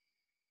Texas,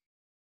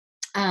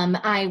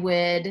 I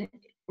would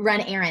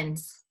run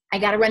errands. I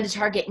got to run to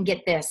Target and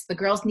get this. The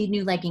girls need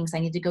new leggings. I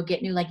need to go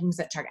get new leggings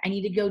at Target. I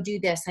need to go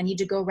do this. I need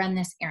to go run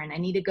this errand. I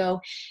need to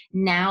go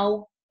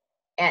now.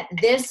 At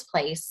this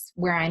place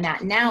where I'm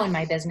at now in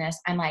my business,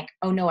 I'm like,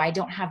 oh no, I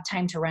don't have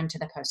time to run to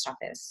the post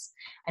office.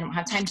 I don't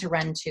have time to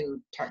run to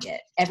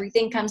Target.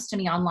 Everything comes to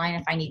me online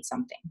if I need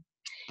something.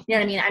 You know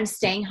what I mean? I'm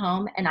staying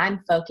home and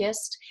I'm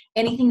focused.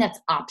 Anything that's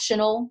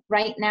optional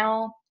right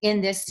now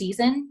in this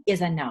season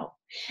is a no.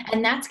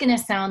 And that's going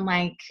to sound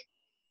like,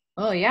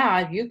 oh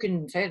yeah, you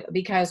can say it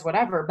because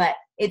whatever, but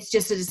it's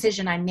just a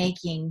decision I'm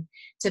making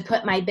to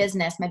put my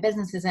business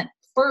isn't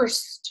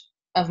first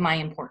of my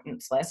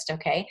importance list.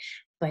 Okay.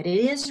 But it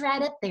is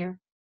right up there,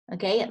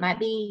 okay? It might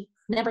be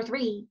number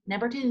 3,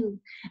 number 2.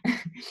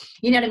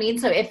 You know what I mean?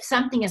 So if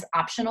something is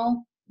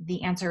optional,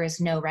 the answer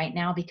is no right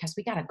now because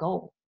we got a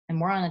goal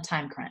and we're on a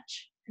time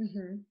crunch,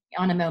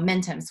 on a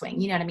momentum swing.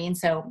 You know what I mean?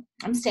 So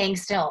I'm staying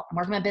still. I'm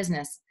working my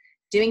business,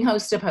 doing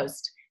host to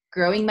post,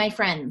 growing my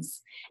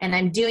friends, and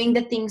I'm doing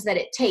the things that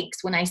it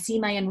takes. When I see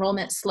my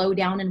enrollment slow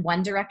down in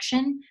one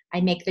direction,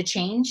 I make the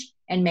change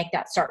and make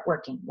that start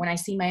working. When I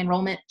see my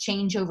enrollment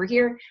change over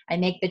here, I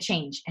make the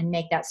change and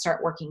make that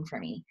start working for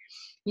me.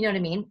 You know what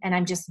I mean? And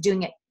I'm just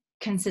doing it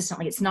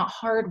consistently. It's not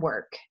hard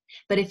work,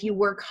 but if you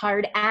work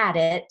hard at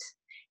it,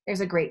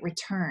 there's a great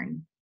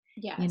return.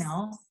 Yes. You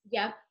know?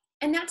 Yep.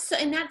 And that's,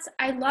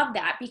 I love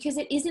that because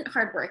it isn't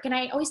hard work. And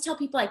I always tell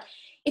people like,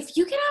 if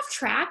you get off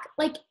track,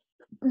 like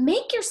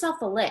make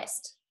yourself a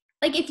list.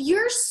 Like if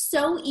you're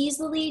so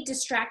easily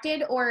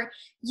distracted or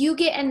you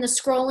get in the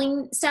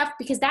scrolling stuff,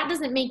 because that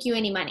doesn't make you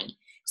any money.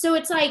 So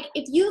it's like,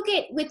 if you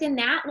get within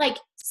that, like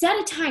set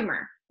a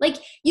timer. Like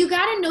you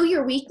got to know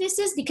your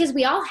weaknesses because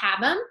we all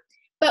have them.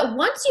 But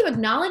once you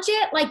acknowledge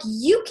it, like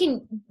you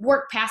can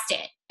work past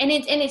it. And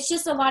it's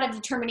just a lot of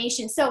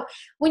determination. So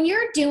when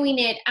you're doing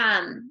it,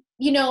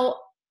 you know,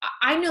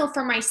 I know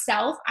for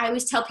myself, I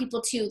always tell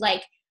people to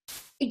like,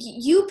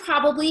 you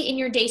probably in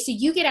your day, so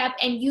you get up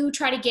and you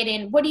try to get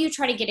in. What do you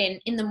try to get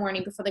in the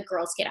morning before the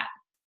girls get up?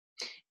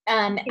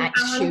 An hour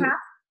and a half?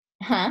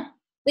 Huh?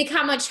 Like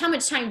how much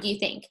time do you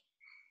think?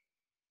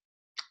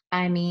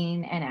 I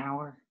mean, an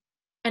hour.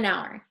 An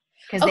hour.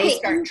 Because they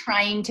start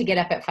trying to get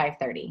up at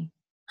 5:30.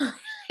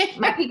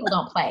 My people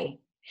don't play.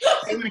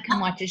 They want to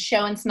come watch a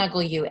show and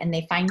snuggle you, and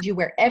they find you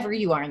wherever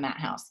you are in that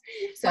house.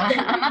 So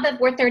I'm up at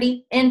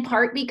 4:30, in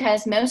part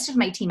because most of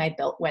my team I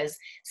built was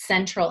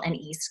Central and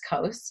East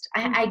Coast.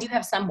 I do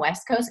have some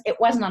West Coast. It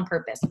wasn't on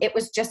purpose. It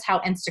was just how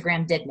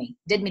Instagram did me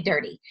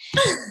dirty.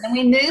 And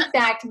we moved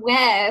back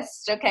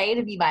west, okay,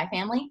 to be by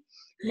family.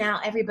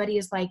 Now everybody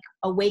is like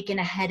awake and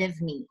ahead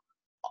of me.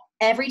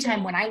 Every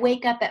time when I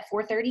wake up at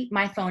 4:30,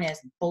 my phone is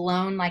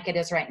blown like it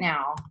is right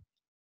now,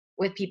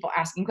 with people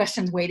asking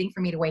questions, waiting for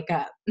me to wake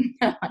up.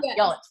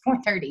 Y'all, it's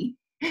 4:30.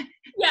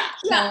 Yeah,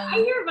 I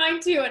hear mine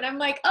too, and I'm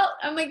like,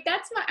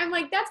 that's my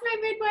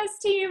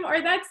Midwest team, or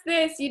that's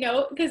this, you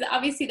know, because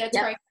obviously that's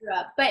where I grew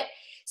up. But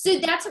so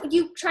that's what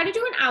you try to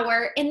do, an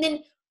hour, and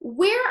then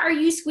where are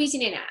you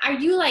squeezing in at? Are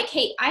you like,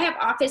 hey, I have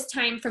office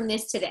time from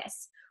this to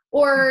this,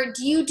 or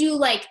do you do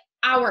like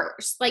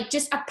hours, like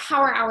just a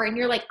power hour, and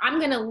you're like, I'm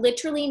gonna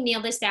literally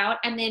nail this out,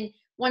 and then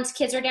once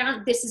kids are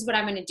down, this is what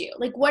I'm gonna do?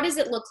 Like, what does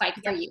it look like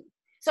for you?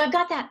 So I've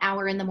got that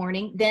hour in the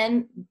morning.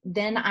 Then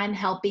I'm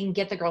helping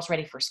get the girls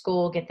ready for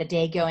school, get the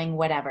day going,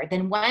 whatever.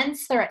 Then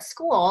once they're at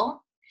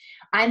school,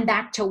 I'm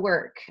back to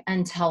work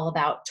until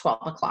about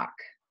 12 o'clock.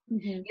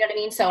 Mm-hmm. You know what I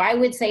mean? So I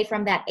would say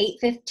from that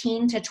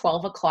 8:15 to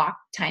 12 o'clock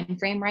time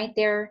frame right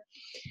there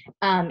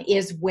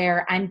is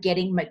where I'm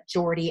getting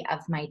majority of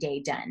my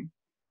day done.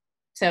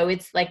 So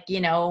it's like, you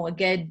know, a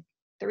good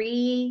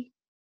 3,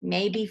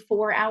 maybe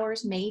 4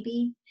 hours,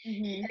 maybe,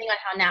 depending on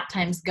how nap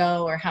times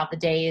go or how the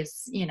day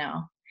is, you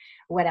know,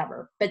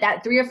 whatever. But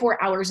that 3 or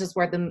 4 hours is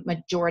where the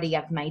majority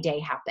of my day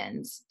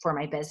happens for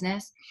my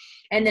business.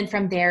 And then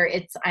from there,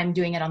 I'm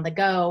doing it on the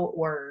go,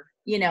 or,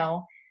 you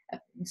know,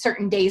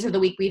 certain days of the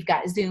week, we've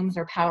got Zooms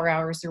or power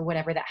hours or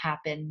whatever that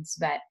happens.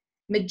 But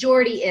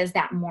majority is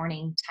that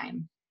morning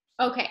time.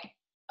 Okay.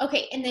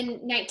 And then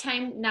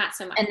nighttime, not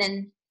so much. And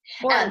then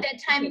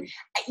bedtime,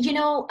 you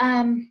know,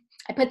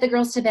 I put the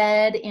girls to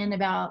bed in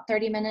about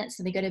 30 minutes,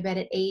 so they go to bed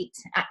at 8.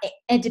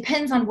 It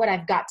depends on what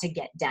I've got to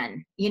get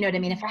done. You know what I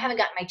mean? If I haven't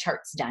got my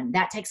charts done,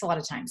 that takes a lot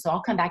of time. So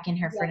I'll come back in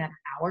here for another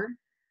hour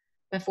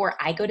before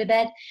I go to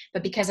bed.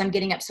 But because I'm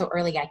getting up so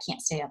early, I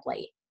can't stay up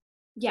late.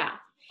 Yeah.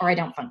 Or I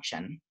don't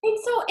function.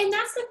 And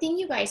that's the thing,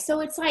 you guys. So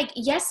it's like,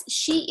 yes,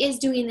 she is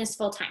doing this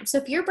full time. So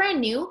if you're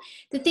brand new,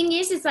 the thing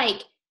is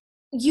like,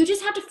 you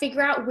just have to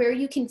figure out where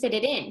you can fit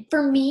it in.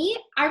 For me,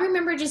 I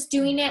remember just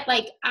doing it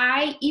like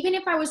even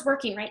if I was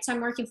working, right? So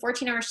I'm working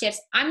 14-hour shifts.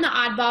 I'm the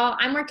oddball.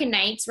 I'm working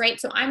nights, right?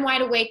 So I'm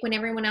wide awake when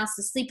everyone else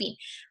is sleeping.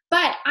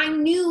 But I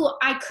knew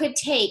I could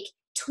take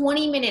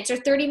 20 minutes or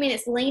 30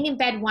 minutes laying in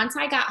bed once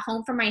I got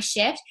home from my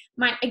shift.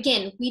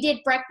 Again, we did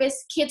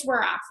breakfast, kids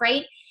were off,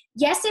 right?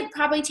 Yes, it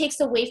probably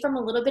takes away from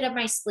a little bit of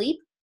my sleep.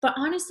 But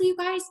honestly, you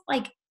guys,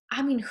 like,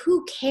 I mean,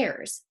 who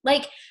cares?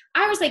 Like,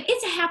 I was like,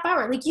 it's a half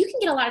hour. Like, you can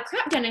get a lot of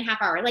crap done in a half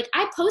hour. Like,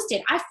 I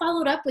posted, I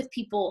followed up with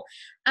people.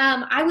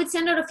 I would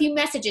send out a few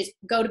messages,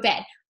 go to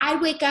bed. I'd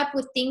wake up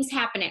with things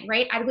happening,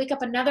 right? I'd wake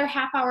up another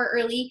half hour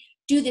early,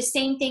 do the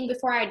same thing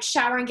before I'd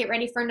shower and get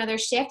ready for another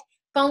shift.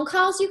 Phone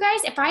calls, you guys,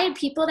 if I had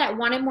people that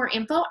wanted more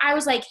info, I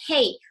was like,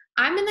 hey,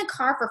 I'm in the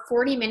car for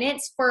 40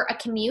 minutes for a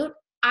commute.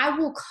 I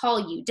will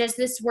call you. Does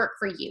this work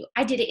for you?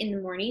 I did it in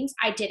the mornings.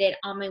 I did it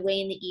on my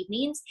way in the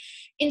evenings.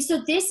 And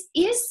so this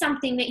is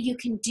something that you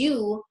can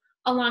do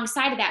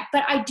alongside of that.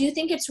 But I do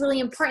think it's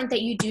really important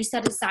that you do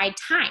set aside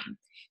time.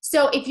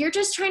 So if you're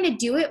just trying to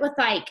do it with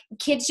like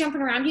kids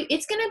jumping around you,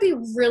 it's going to be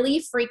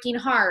really freaking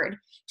hard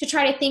to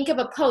try to think of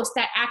a post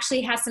that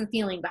actually has some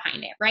feeling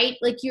behind it, right?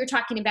 Like you're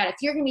talking about, if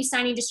you're going to be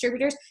signing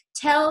distributors,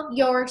 tell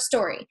your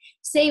story.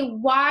 Say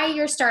why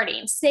you're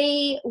starting.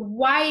 Say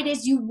why it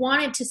is you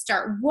wanted to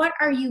start. What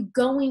are you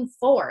going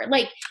for?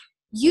 Like,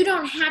 you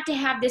don't have to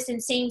have this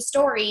insane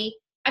story.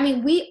 I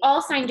mean, we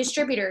all signed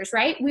distributors,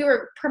 right? We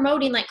were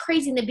promoting like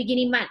crazy in the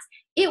beginning months.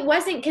 It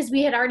wasn't because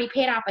we had already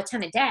paid off a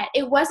ton of debt.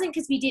 It wasn't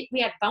because we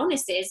had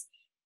bonuses.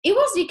 It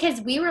was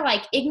because we were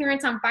like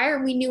ignorance on fire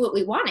and we knew what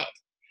we wanted.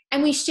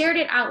 And we shared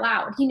it out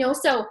loud, you know?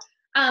 So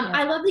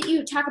I love that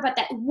you talk about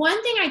that.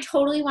 One thing I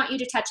totally want you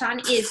to touch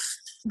on is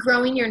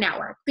growing your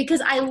network,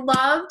 because I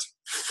loved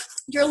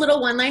your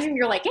little one-liner.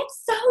 You're like,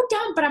 it's so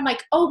dumb. But I'm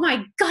like, oh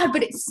my God,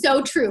 but it's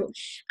so true.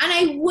 And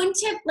I wouldn't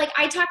have, like,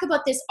 I talk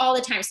about this all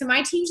the time. So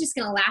my team's just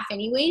going to laugh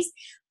anyways.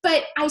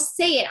 But I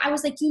say it. I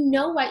was like, you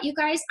know what, you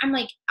guys? I'm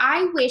like,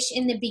 I wish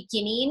in the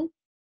beginning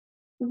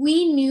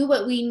we knew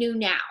what we knew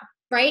now.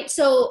 Right.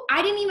 So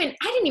I didn't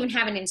even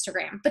have an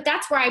Instagram, but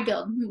that's where I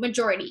build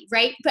majority.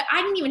 Right. But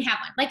I didn't even have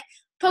one. Like,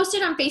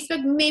 posted on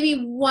Facebook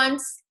maybe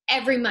once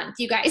every month,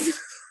 you guys.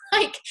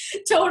 like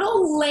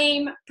total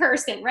lame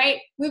person, right?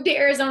 Moved to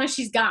Arizona,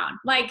 she's gone.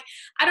 Like,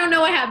 I don't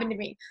know what happened to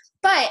me.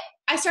 But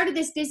I started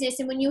this business,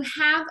 and when you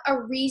have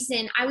a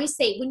reason, I always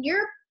say, when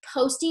you're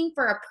posting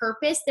for a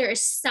purpose, there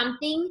is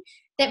something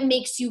that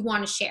makes you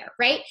want to share,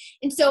 right?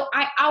 And so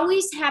I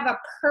always have a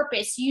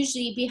purpose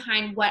usually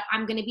behind what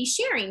I'm going to be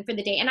sharing for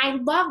the day. And I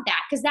love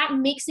that because that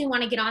makes me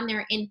want to get on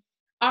there and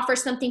offer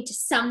something to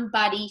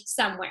somebody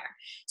somewhere.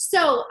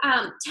 So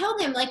tell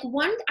them, like,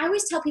 I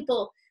always tell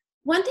people,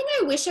 one thing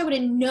I wish I would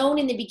have known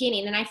in the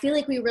beginning, and I feel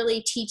like we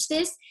really teach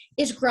this,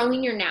 is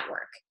growing your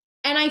network.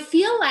 And I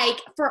feel like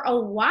for a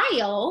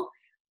while,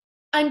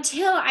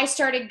 until I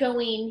started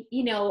going,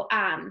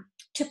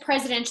 to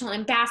presidential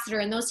ambassador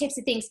and those types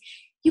of things,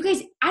 you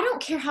guys, I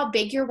don't care how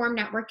big your warm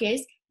network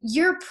is,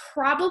 you're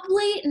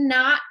probably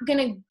not going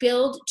to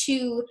build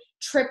to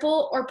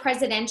triple or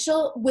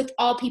presidential with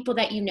all people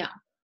that you know.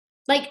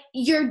 Like,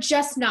 you're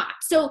just not.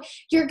 So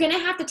you're going to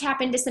have to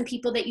tap into some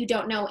people that you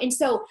don't know. And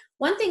so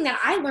one thing that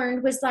I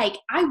learned was, like,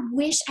 I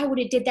wish I would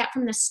have did that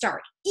from the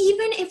start,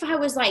 even if I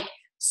was like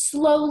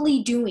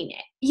slowly doing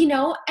it,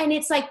 and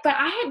it's like, but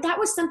that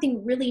was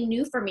something really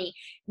new for me.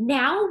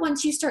 Now,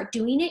 once you start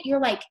doing it, you're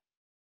like,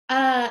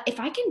 if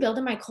I can build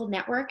in my cold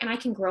network and I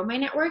can grow my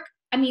network,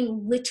 I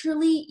mean,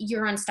 literally,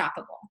 you're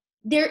unstoppable.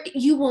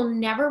 You will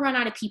never run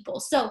out of people.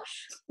 So,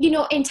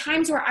 in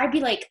times where I'd be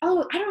like,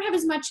 oh, I don't have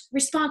as much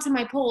response on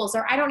my polls,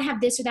 or I don't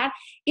have this or that,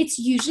 it's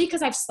usually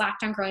because I've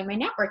slacked on growing my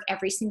network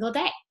every single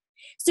day.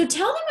 So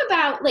tell them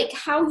about, like,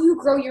 how you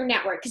grow your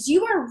network, because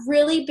you are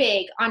really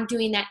big on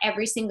doing that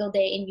every single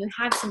day, and you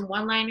have some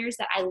one-liners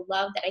that I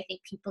love that I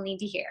think people need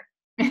to hear.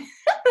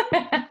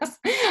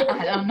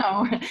 I don't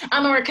know. I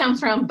don't know where it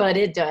comes from, but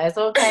it does.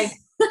 Okay.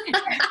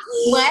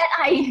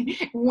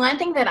 One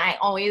thing that I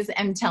always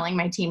am telling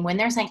my team when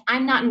they're saying,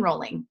 I'm not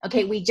enrolling.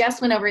 Okay. We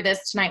just went over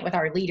this tonight with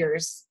our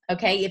leaders.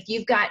 Okay. If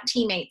you've got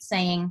teammates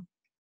saying,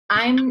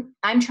 I'm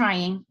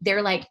trying,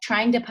 they're like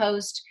trying to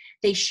post,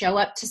 they show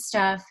up to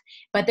stuff,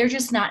 but they're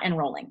just not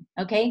enrolling.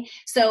 Okay.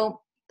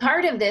 So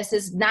part of this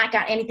is not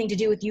got anything to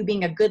do with you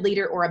being a good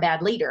leader or a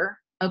bad leader.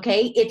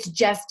 Okay. It's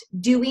just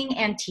doing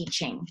and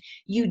teaching.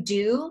 You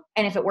do.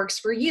 And if it works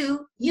for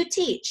you, you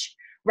teach.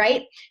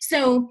 Right.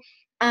 So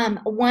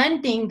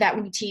one thing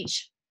that we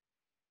teach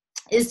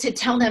is to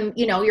tell them,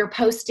 you're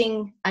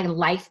posting a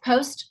life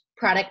post,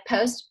 product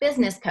post,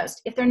 business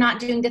post. If they're not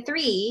doing the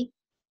 3,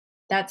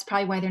 that's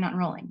probably why they're not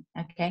enrolling.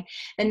 Okay.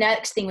 The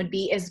next thing would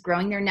be is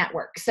growing their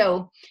network.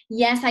 So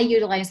yes, I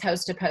utilize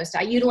host to post.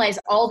 I utilize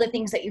all the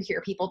things that you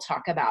hear people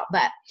talk about,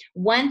 but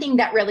one thing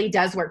that really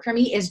does work for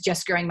me is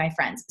just growing my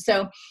friends.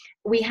 So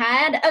we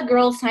had a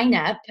girl sign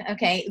up.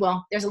 Okay.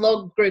 Well, there's a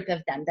little group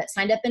of them that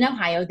signed up in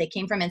Ohio. They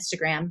came from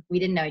Instagram. We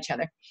didn't know each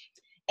other.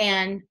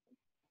 And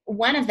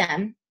one of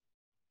them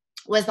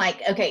was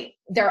like, okay,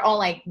 they're all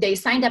like, they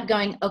signed up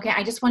going, okay,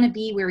 I just want to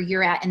be where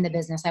you're at in the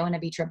business. I want to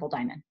be triple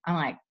diamond. I'm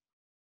like,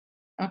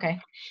 okay.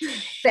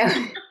 So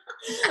how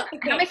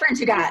many friends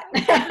you got?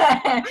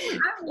 I'm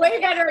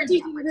way better at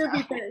teaching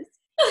groupie first.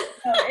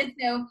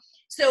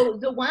 So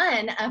the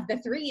one of the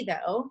 3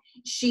 though,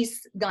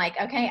 she's like,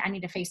 okay, I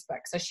need a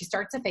Facebook. So she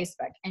starts a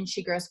Facebook and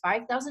she grows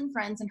 5,000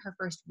 friends in her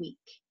first week.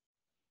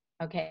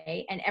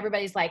 Okay. And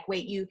everybody's like,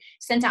 wait, you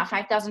sent out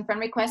 5,000 friend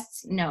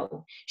requests?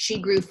 No, she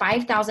grew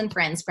 5,000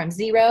 friends from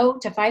 0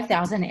 to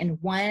 5,000 in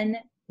 1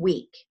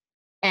 week.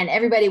 And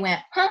everybody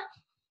went, huh?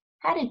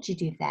 How did you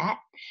do that?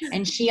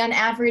 And she on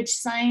average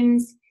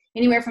signs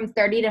anywhere from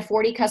 30 to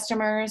 40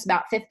 customers,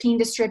 about 15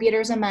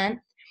 distributors a month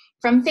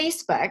from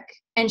Facebook.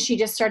 And she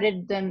just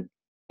started the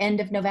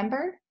end of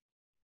November.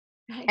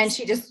 Nice.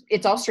 And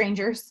it's all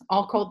strangers,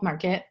 all cold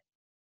market.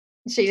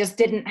 She just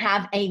didn't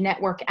have a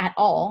network at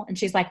all. And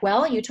she's like,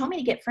 well, you told me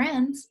to get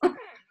friends. So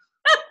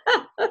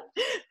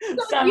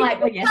I'm like,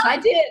 well, yes, I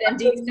did. And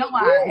do you know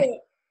why?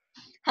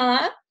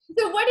 Huh?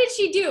 So what did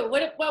she do?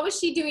 What was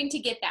she doing to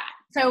get that?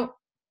 So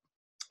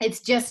it's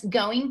just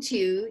going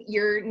to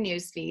your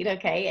newsfeed.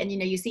 Okay. And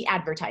you see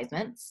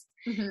advertisements.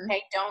 Mm-hmm.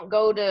 Okay. Don't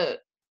go to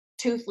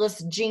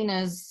Toothless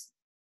Gina's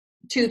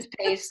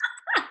toothpaste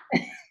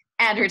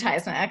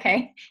advertisement.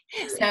 Okay.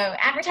 So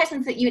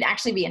advertisements that you would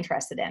actually be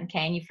interested in.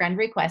 Okay. And you friend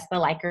request the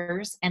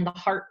likers and the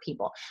heart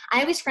people.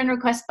 I always friend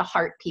request the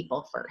heart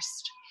people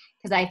first,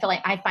 because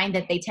I find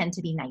that they tend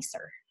to be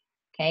nicer.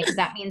 Okay. Because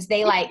that means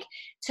they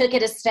took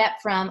it a step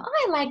from,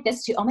 oh, I like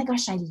this too. Oh my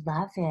gosh, I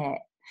love it.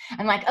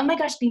 I'm like, oh my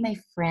gosh, be my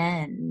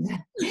friend.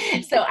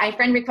 So I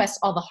friend request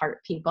all the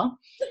heart people.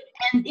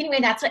 And anyway,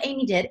 that's what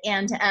Amy did,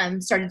 and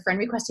started friend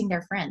requesting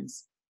their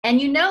friends. And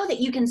you know that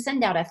you can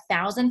send out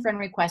 1,000 friend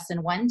requests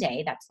in one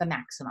day. That's the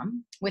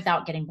maximum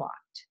without getting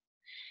blocked.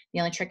 The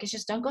only trick is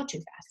just don't go too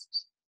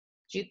fast.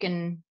 You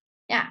can,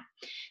 yeah.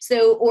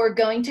 So, or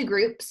going to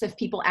groups. If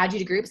people add you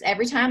to groups,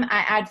 every time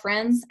I add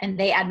friends and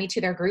they add me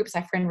to their groups,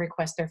 I friend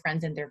request their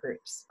friends in their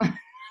groups.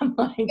 I'm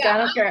like, yeah, I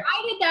don't care.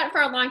 I did that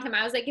for a long time.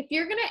 I was like, if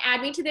you're going to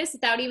add me to this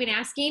without even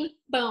asking,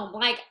 boom.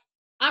 Like,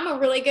 I'm a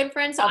really good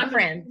friend, so I'm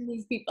friends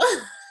these people.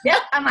 Yep.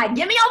 I'm like,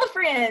 give me all the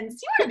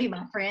friends. You want to be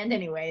my friend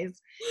anyways.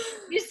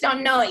 You just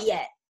don't know it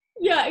yet.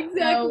 Yeah,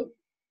 exactly.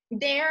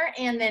 there,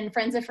 and then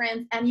friends of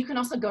friends. And you can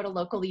also go to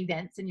local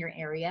events in your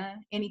area,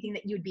 anything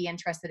that you'd be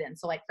interested in.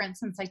 So like, for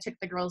instance, I took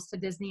the girls to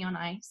Disney on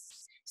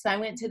Ice. So I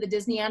went to the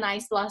Disney on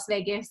Ice Las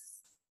Vegas,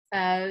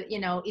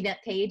 event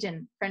page,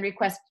 and friend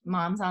request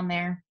moms on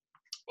there.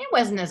 It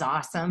wasn't as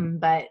awesome,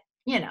 but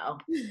it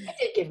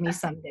did give me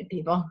some good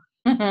people.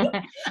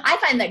 I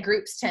find that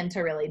groups tend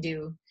to really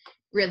do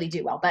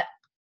well, but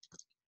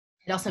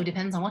it also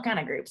depends on what kind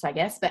of groups, I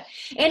guess. But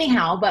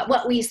anyhow, but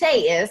what we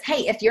say is,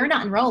 hey, if you're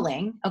not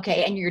enrolling,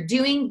 okay, and you're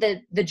doing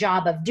the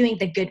job of doing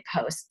the good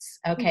posts,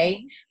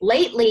 okay,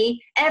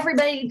 lately,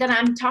 everybody that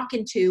I'm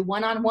talking to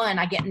one-on-one,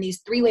 I get in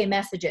these 3-way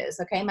messages,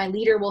 okay? My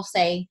leader will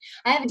say,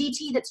 I have a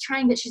DT that's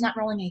trying, but she's not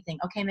enrolling anything.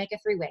 Okay, make a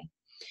 3-way.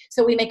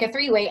 So we make a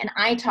 3-way, and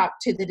I talk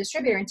to the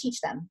distributor and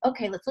teach them,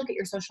 okay, let's look at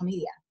your social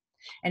media.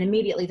 And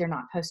immediately they're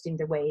not posting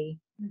the way,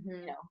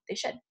 they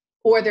should.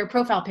 Or their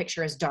profile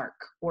picture is dark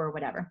or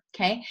whatever,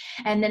 okay?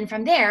 And then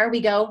from there,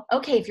 we go,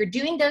 okay, if you're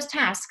doing those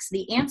tasks,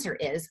 the answer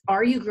is,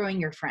 are you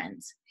growing your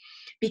friends?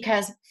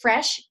 Because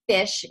fresh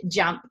fish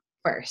jump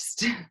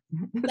first. So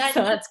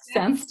that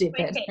sounds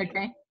stupid,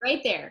 okay? Right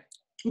there.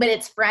 But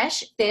it's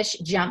fresh fish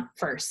jump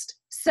first.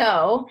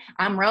 So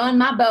I'm rowing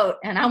my boat,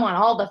 and I want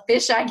all the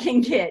fish I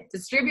can get.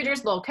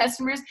 Distributors, little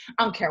customers,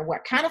 I don't care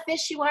what kind of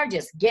fish you are,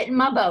 just get in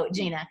my boat,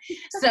 Gina.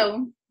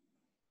 So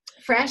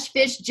fresh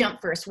fish jump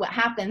first. What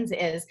happens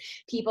is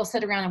people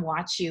sit around and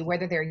watch you,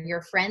 whether they're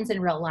your friends in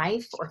real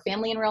life or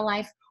family in real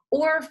life,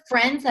 or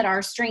friends that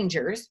are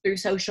strangers through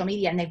social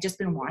media, and they've just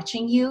been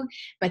watching you,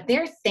 but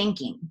they're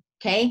thinking,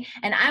 okay?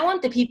 And I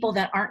want the people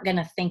that aren't going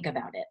to think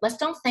about it. Let's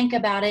don't think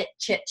about it,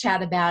 chit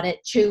chat about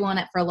it, chew on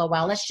it for a little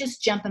while. Let's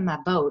just jump in my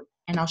boat,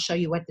 and I'll show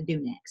you what to do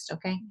next,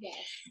 okay? Yes.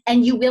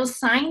 And you will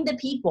sign the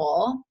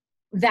people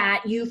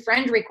that you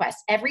friend request.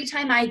 Every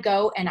time I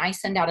go and I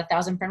send out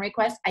 1,000 friend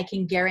requests, I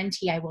can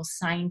guarantee I will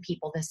sign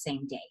people the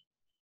same day.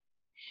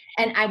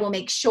 And I will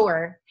make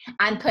sure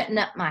I'm putting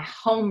up my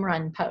home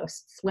run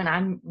posts when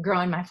I'm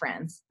growing my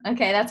friends.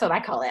 Okay, that's what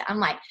I call it. I'm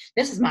like,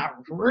 this is my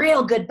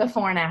real good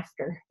before and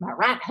after, my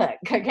right hook,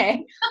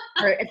 okay?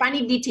 Or if I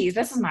need DTs,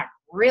 this is my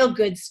real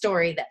good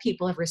story that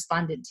people have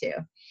responded to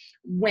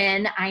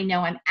when I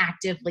know I'm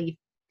actively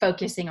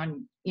focusing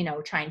on,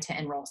 trying to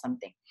enroll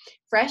something.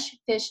 Fresh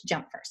fish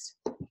jump first.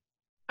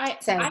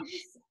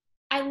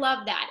 I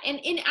love that. And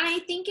I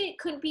think it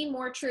couldn't be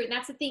more true. And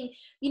that's the thing,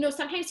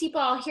 sometimes people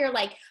all hear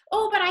like,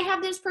 oh, but I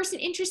have this person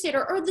interested,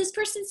 or this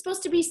person's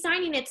supposed to be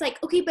signing. It's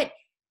like, okay, but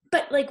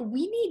like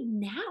we need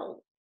now,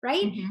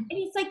 right? Mm-hmm. And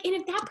it's like, and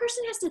if that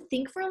person has to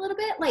think for a little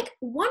bit, like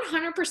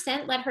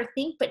 100% let her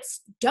think, but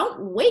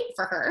don't wait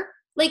for her.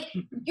 Like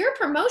your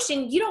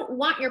promotion, you don't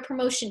want your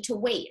promotion to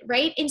wait,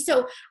 right? And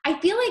so I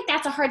feel like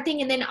that's a hard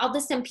thing. And then all of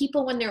a sudden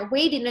people, when they're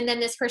waiting, and then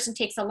this person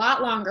takes a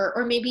lot longer,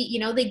 or maybe,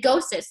 they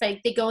ghost us,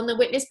 like they go in the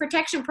witness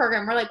protection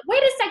program. We're like,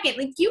 wait a second,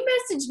 like you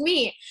messaged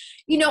me,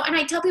 and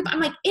I tell people, I'm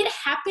like, it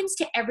happens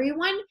to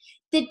everyone.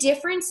 The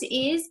difference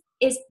is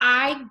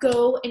I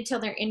go until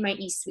they're in my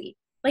e-suite.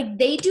 Like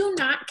they do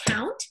not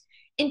count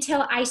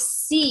until I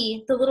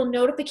see the little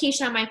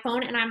notification on my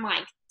phone, and I'm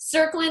like,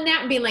 circling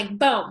that and being like,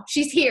 boom,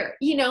 she's here,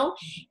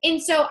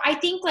 And so I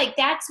think like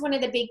that's one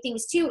of the big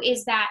things too,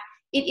 is that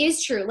it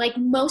is true. Like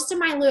most of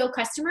my loyal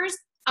customers,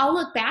 I'll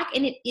look back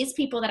and it is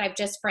people that I've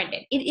just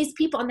friended. It is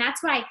people. And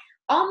that's why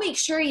I'll make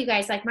sure you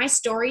guys, like my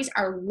stories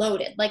are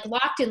loaded, like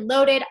locked and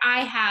loaded.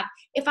 I have,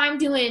 if I'm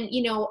doing,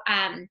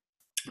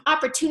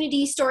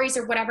 opportunity stories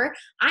or whatever,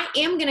 I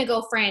am going to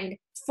go friend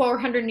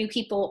 400 new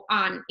people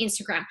on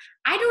Instagram.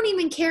 I don't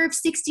even care if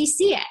 60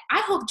 see it.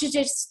 I hope to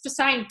just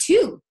sign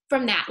 2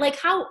 from that. Like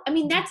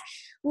that's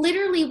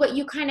literally what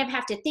you kind of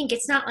have to think.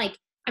 It's not like,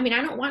 I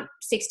don't want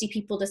 60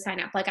 people to sign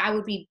up. Like I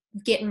would be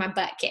getting my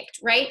butt kicked,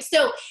 right?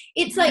 So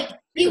it's like,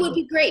 it would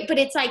be great, but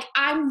it's like,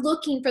 I'm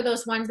looking for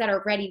those ones that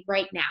are ready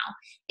right now.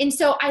 And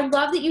so I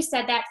love that you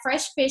said that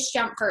fresh fish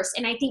jump first.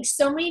 And I think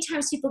so many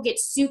times people get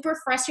super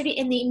frustrated,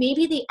 and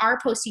maybe they are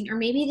posting, or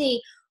maybe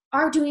they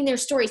are doing their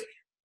stories.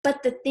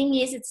 But the thing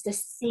is, it's the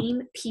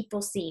same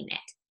people seeing it.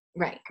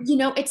 Right.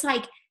 It's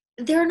like,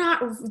 they're not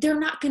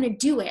going to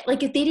do it.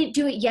 Like if they didn't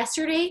do it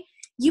yesterday,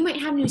 you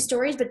might have new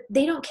stories, but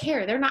they don't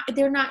care. They're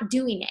not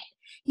doing it,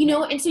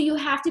 And so you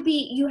have to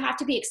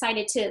be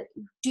excited to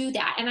do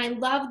that. And I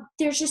love,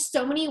 there's just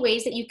so many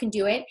ways that you can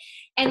do it.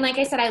 And like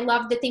I said, I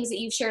love the things that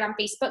you've shared on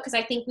Facebook, because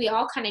I think we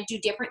all kind of do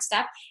different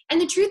stuff.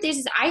 And the truth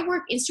is I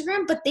work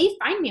Instagram, but they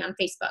find me on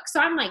Facebook. So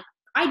I'm like,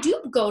 I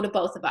do go to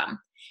both of them.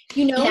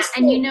 Yeah,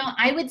 and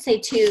I would say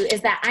too,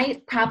 is that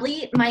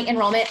my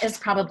enrollment is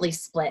probably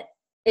split.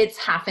 It's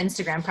half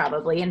Instagram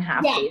probably and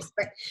half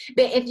Facebook.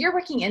 But if you're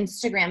working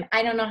Instagram,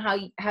 I don't know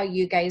how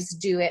you guys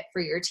do it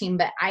for your team,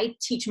 but I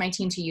teach my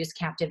team to use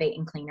Captivate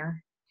and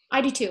Cleaner.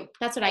 I do too.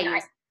 That's what I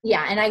use.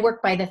 And I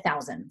work by the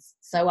thousands.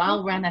 So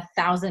I'll run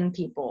 1,000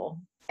 people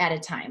at a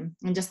time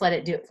and just let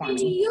it do it for me.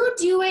 Do you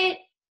do it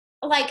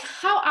like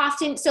how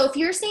often, so if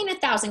you're saying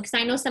 1,000, because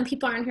I know some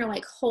people aren't here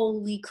like,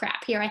 holy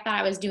crap, here I thought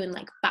I was doing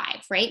like 5,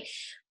 right?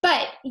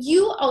 But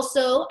you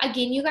also,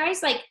 again, you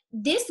guys, like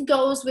this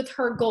goes with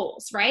her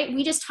goals, right?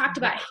 We just talked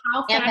about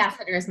how fast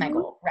Ambassador is my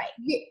goal, right?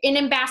 An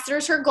ambassador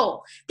is her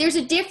goal. There's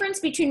a difference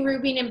between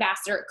Ruby and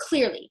ambassador,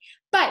 clearly.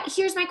 But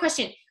here's my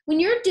question. When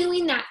you're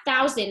doing that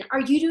 1,000,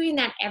 are you doing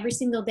that every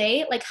single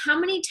day? Like how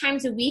many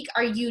times a week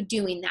are you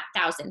doing that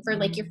 1,000 for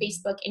like your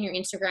Facebook and your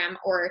Instagram,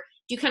 or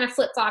do you kind of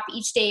flip flop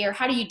each day, or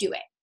how do you do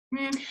it?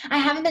 I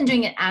haven't been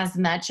doing it as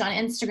much on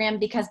Instagram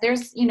because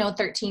there's,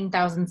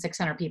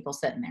 13,600 people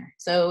sitting there.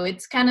 So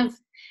it's kind of,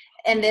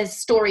 and the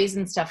stories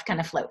and stuff kind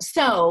of float.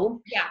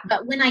 So, yeah.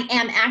 But when I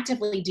am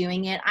actively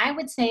doing it, I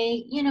would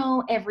say,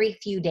 every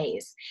few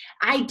days.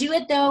 I do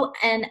it though.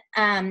 And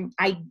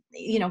I,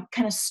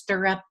 kind of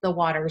stir up the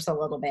waters a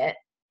little bit.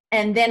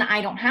 And then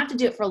I don't have to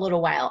do it for a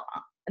little while,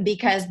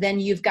 because then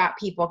you've got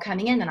people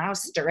coming in and I'll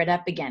stir it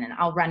up again and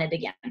I'll run it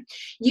again.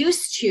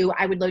 Used to,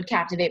 I would load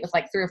Captivate with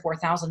like 3,000 or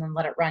 4,000 and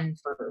let it run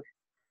for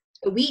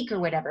a week or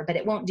whatever, but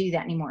it won't do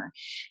that anymore.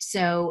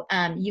 So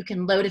you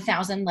can load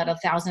 1,000, let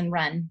 1,000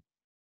 run,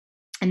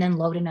 and then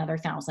load another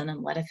 1,000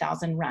 and let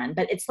 1,000 run.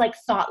 But it's like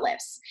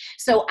thoughtless.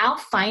 So I'll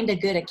find a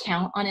good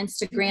account on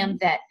Instagram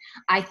that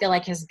I feel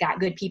like has got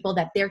good people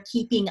that they're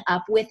keeping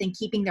up with and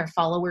keeping their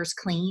followers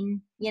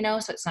clean, so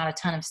it's not a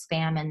ton of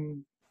spam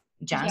and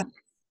junk. Yeah.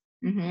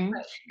 Mm-hmm.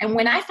 Right. And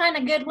when I find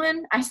a good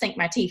one, I sink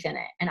my teeth in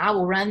it and I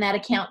will run that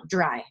account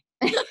dry.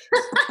 I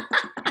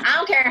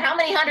don't care how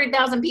many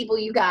 100,000 people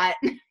you got.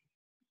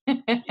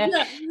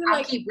 Yeah,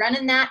 I'll keep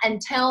running that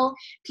until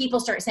people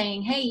start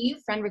saying, hey, you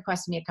friend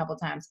requested me a couple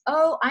times.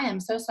 Oh, I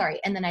am so sorry.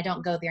 And then I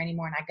don't go there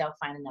anymore and I go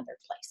find another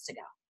place to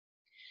go.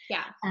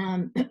 Yeah.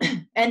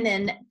 And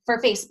then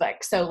for Facebook.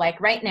 So like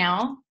right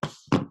now,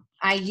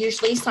 I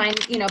usually sign,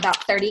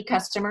 about 30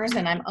 customers,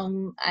 and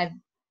I've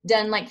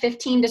done like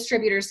 15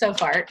 distributors so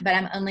far, but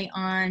I'm only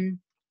on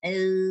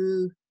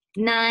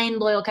 9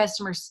 loyal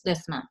customers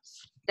this month.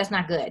 That's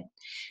not good.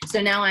 So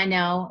now I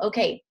know,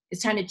 okay,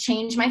 it's time to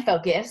change my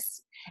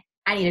focus.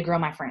 I need to grow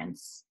my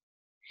friends.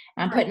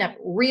 I'm putting up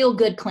real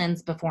good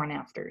cleanse before and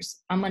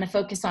afters. I'm going to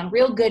focus on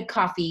real good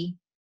coffee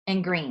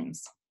and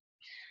greens.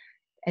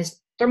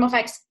 As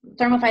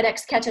Thermophyte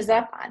X catches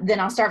up, then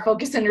I'll start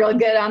focusing real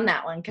good on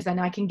that one, because I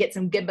know I can get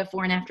some good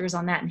before and afters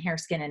on that in hair,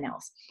 skin, and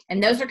nails.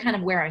 And those are kind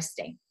of where I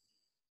stay.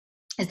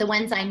 Is the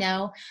ones I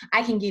know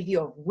I can give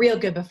you a real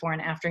good before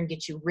and after and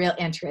get you real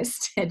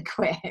interested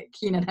quick.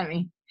 You know what I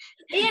mean?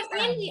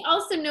 And we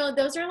also know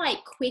those are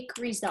like quick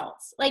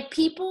results. Like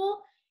people,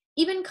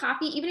 even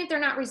coffee, even if they're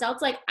not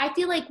results, like I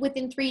feel like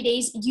within 3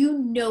 days,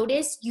 you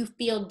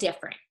feel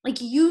different.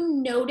 Like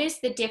you notice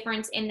the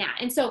difference in that.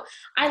 And so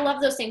I love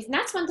those things. And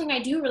that's one thing I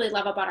do really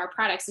love about our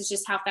products is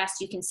just how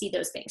fast you can see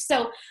those things.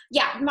 So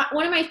yeah,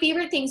 one of my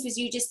favorite things was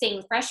you just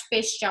saying fresh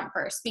fish jump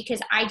first, because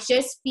I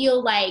just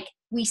feel like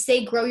we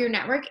say grow your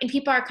network and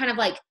people are kind of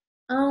like,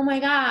 oh my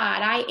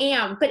God, I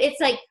am. But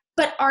it's like,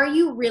 but are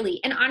you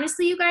really? And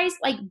honestly, you guys,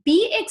 like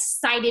be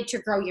excited to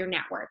grow your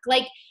network.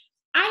 Like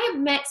I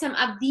have met some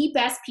of the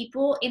best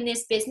people in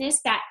this business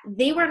that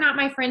they were not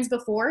my friends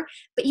before,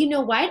 but you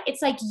know what?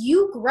 It's like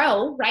you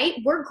grow, right?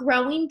 We're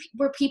growing.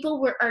 We're people,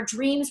 we're our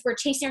dreams. We're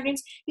chasing our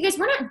dreams. You guys,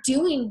 we're not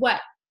doing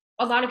what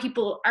a lot of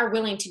people are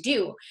willing to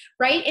do,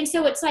 right? And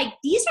so it's like,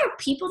 these are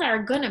people that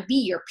are going to be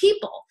your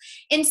people.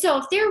 And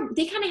so if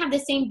they kind of have the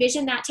same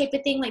vision, that type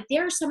of thing, like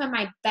they're some of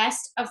my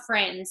best of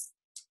friends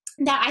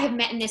that I have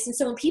met in this. And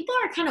so when people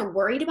are kind of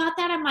worried about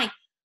that, I'm like,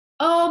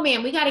 oh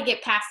man, we got to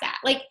get past that.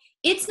 Like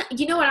it's,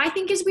 what I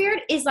think is weird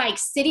is like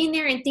sitting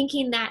there and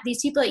thinking that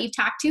these people that you've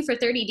talked to for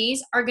 30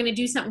 days are going to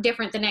do something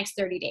different the next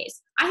 30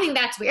 days. I think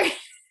that's weird.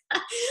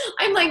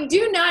 I'm like,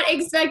 do not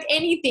expect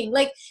anything.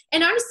 Like,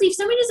 and honestly, if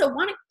somebody doesn't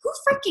want it, who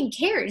freaking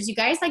cares, you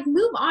guys? Like,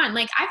 move on.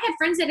 Like, I've had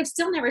friends that have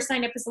still never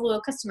signed up as a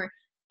loyal customer.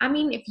 I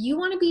mean, if you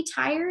want to be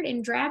tired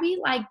and drabby,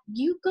 like,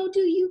 you go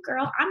do you,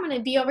 girl. I'm going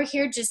to be over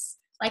here just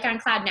like on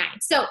cloud 9.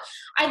 So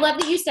I love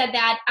that you said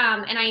that.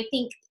 And I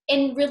think,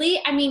 and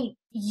really, I mean,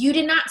 you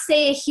did not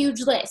say a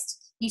huge list.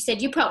 You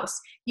said you post.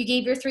 You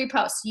gave your 3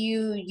 posts.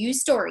 You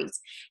use stories.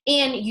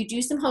 And you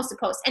do some hosted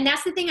posts. And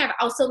that's the thing I've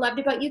also loved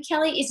about you,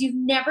 Kelly, is you've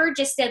never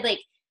just said like,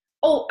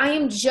 oh, I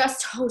am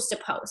just host a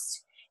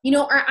post.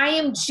 Or I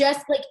am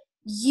just like,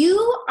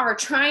 you are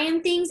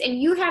trying things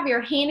and you have your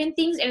hand in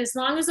things. And as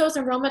long as those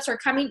enrollments are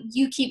coming,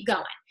 you keep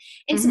going.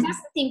 And so that's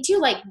the thing too,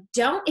 like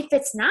if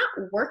it's not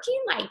working,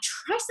 like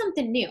try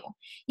something new,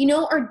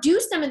 or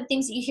do some of the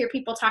things that you hear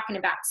people talking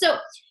about. So,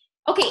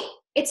 okay.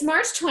 It's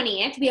March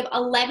 20th. We have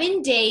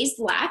 11 days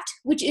left,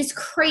 which is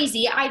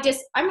crazy.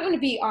 I'm going to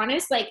be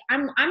honest. Like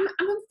I'm a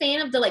fan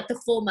of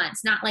the full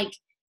months, not like,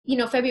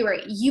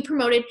 February. You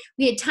promoted,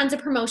 we had tons of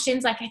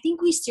promotions. Like I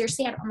think we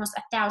seriously had almost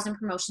 1,000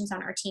 promotions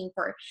on our team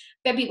for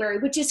February,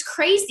 which is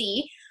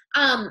crazy.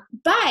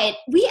 But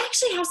we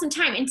actually have some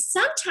time. And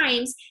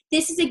sometimes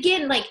this is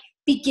again, like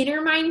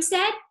beginner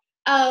mindset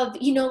of,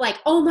 like,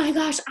 oh my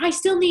gosh, I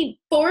still need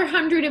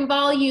 400 in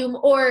volume,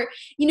 or,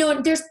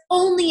 there's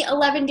only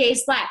 11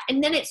 days left.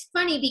 And then it's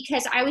funny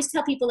because I always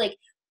tell people like,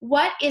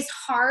 what is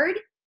hard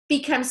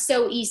becomes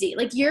so easy.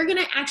 Like you're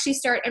going to actually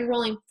start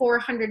enrolling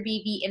 400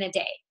 BV in a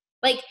day.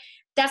 Like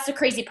that's the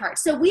crazy part.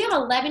 So we have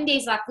 11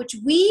 days left, which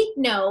we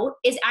know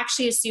is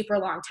actually a super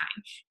long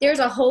time. There's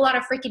a whole lot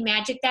of freaking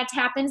magic that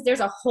happens.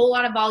 There's a whole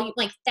lot of volume,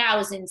 like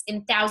thousands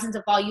and thousands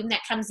of volume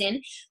that comes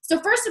in. So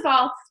first of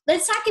all,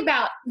 let's talk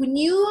about when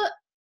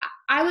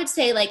I would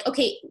say like,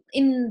 okay,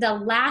 in the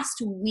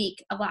last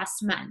week of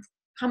last month,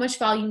 how much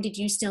volume did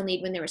you still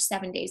need when there were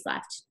 7 days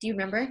left? Do you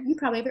remember? You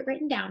probably have it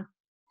written down.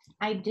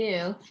 I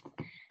do.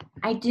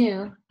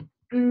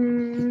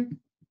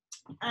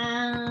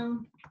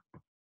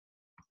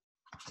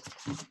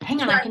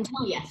 Hang on, I can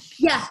tell you.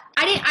 Yeah,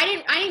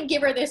 I didn't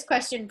give her this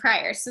question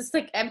prior, so it's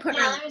like I'm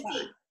putting her on let me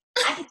see.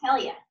 I can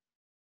tell you.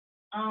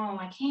 Oh,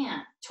 I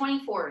can't.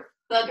 24th,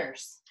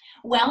 boogers.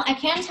 Well, I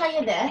can tell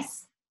you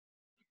this.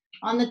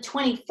 On the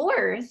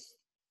 24th,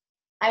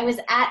 I was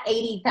at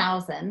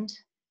 80,000.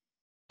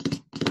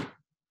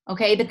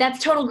 Okay, but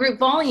that's total group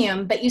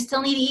volume, but you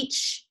still need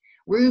each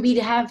ruby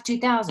to have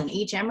 2,000,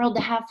 each emerald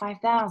to have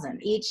 5,000,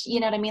 each, you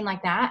know what I mean,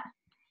 like that.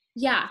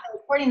 Yeah. So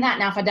according to that,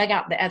 now if I dug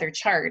out the other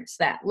charts,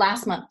 that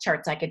last month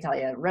charts, I could tell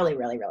you, really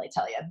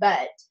tell you,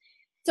 but.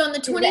 So on the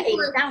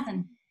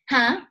 24th,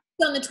 huh?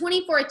 So on the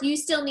 24th, you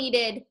still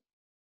needed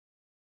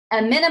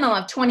a minimum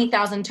of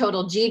 20,000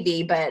 total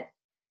GV, but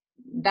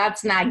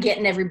that's not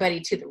getting everybody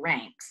to the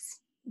ranks.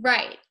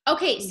 Right.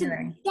 Okay. So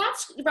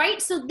that's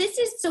right. So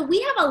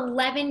we have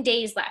 11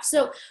 days left.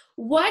 So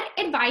what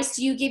advice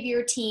do you give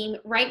your team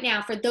right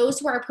now for those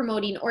who are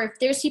promoting, or if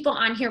there's people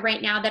on here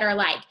right now that are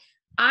like,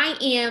 I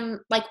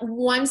am like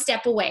one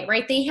step away,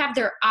 right? They have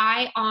their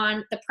eye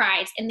on the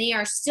prize and they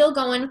are still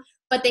going,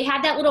 but they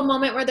had that little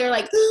moment where they're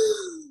like,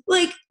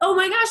 oh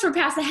my gosh, we're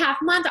past the half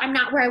month. I'm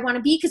not where I want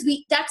to be. Cause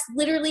that's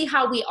literally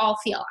how we all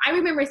feel. I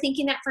remember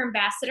thinking that for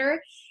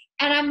Ambassador,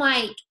 and I'm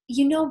like,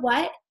 you know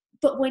what?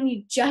 But when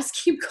you just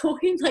keep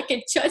going, like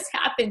it just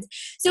happens.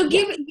 So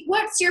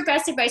what's your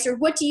best advice, or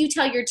what do you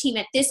tell your team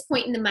at this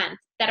point in the month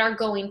that are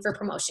going for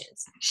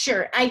promotions?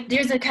 Sure.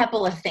 There's a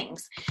couple of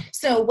things.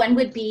 So one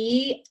would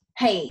be,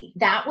 hey,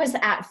 that was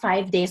at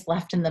 5 days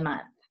left in the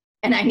month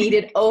and I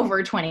needed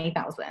over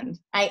 20,000.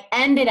 I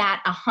ended at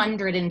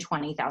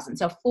 120,000.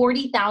 So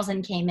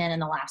 40,000 came in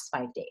the last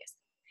 5 days.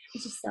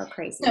 Which is so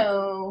crazy.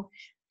 So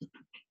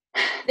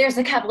there's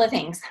a couple of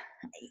things.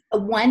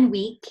 1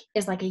 week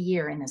is like a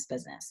year in this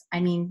business. I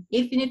mean,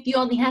 even if you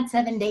only had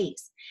 7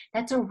 days,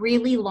 that's a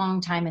really long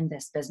time in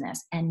this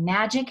business. And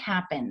magic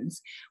happens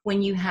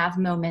when you have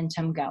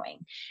momentum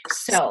going.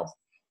 So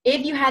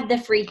if you had the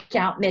freak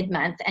out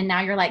mid-month and now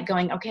you're like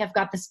going, okay, I've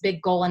got this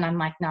big goal and I'm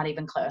like not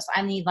even close.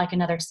 I need like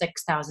another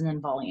 6,000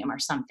 in volume or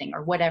something,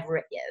 or whatever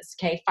it is.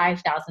 Okay,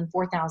 5,000,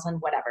 4,000,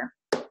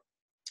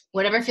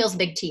 whatever feels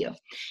big to you.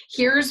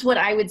 Here's what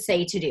I would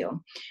say to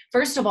do.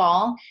 First of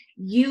all,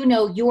 you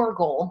know your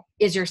goal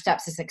is your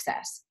steps to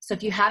success. So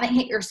if you haven't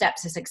hit your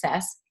steps to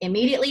success,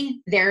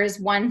 immediately there is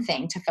one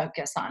thing to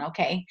focus on,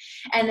 okay?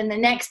 And then the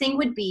next thing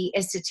would be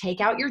is to take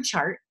out your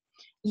chart.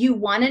 You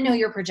want to know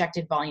your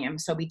projected volume.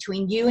 So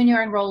between you and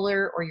your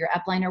enroller or your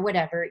upline or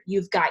whatever,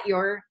 you've got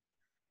your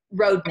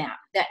roadmap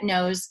that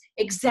knows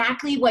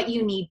exactly what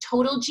you need,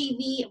 total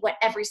GV, what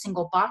every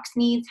single box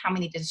needs, how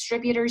many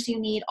distributors you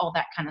need, all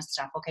that kind of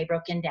stuff, okay,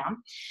 broken down.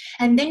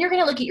 And then you're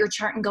going to look at your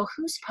chart and go,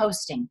 who's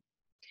posting?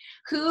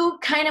 Who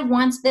kind of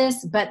wants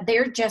this, but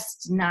they're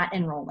just not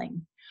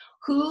enrolling?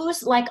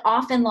 Who's like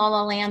off in La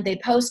La Land, they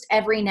post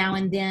every now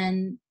and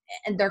then,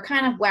 and they're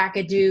kind of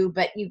wackadoo,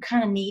 but you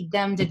kind of need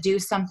them to do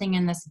something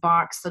in this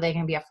box so they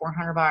can be a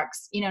 400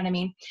 box, you know what I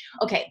mean?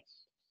 Okay,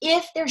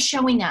 if they're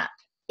showing up,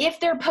 if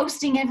they're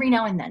posting every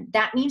now and then,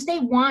 that means they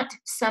want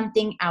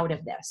something out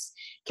of this,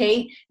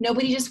 okay?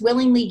 Nobody just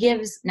willingly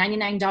gives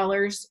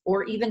 $99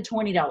 or even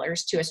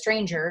 $20 to a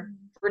stranger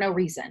for no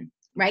reason,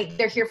 right?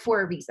 They're here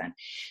for a reason.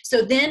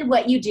 So then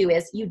what you do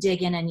is you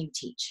dig in and you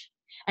teach.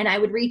 And I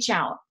would reach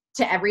out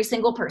to every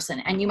single person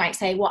and you might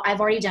say, well,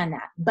 I've already done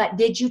that, but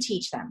did you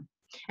teach them?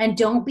 And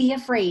don't be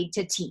afraid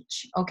to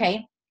teach,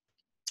 okay?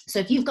 So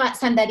if you've got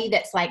somebody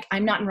that's like,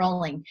 I'm not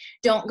enrolling,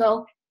 don't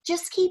go,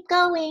 just keep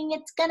going.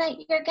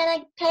 You're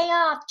gonna pay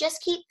off.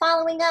 Just keep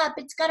following up.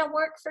 It's gonna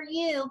work for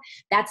you.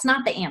 That's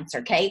not the answer,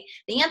 okay?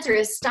 The answer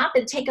is stop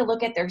and take a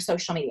look at their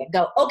social media.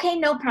 Go, okay,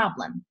 no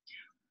problem.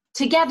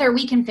 Together,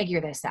 we can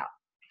figure this out.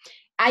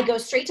 I go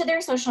straight to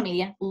their social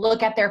media,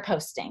 look at their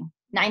posting.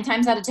 9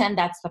 times out of 10,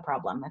 that's the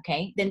problem,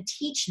 okay? Then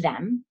teach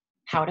them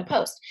how to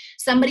post.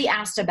 Somebody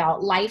asked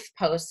about life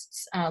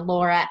posts.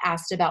 Laura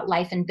asked about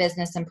life and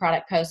business and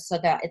product posts so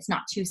that it's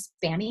not too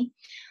spammy.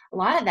 A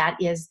lot of that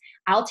is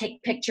I'll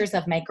take pictures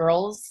of my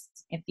girls.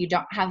 If you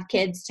don't have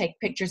kids, take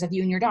pictures of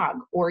you and your dog,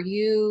 or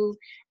you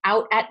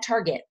out at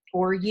Target,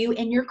 or you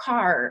in your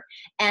car.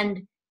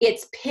 And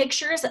it's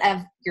pictures of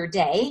your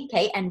day,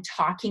 okay, and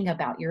talking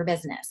about your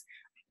business.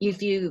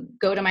 If you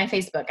go to my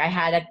Facebook, I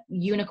had a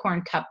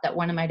unicorn cup that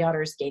one of my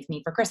daughters gave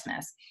me for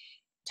Christmas,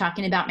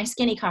 talking about my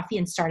skinny coffee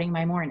and starting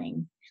my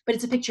morning. But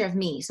it's a picture of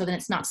me, so then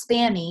it's not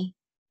spammy.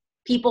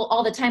 People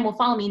all the time will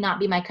follow me, not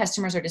be my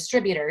customers or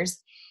distributors.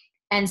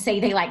 and say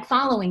they like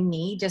following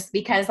me just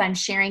because I'm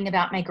sharing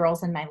about my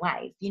girls in my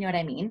life. You know what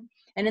I mean?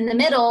 And in the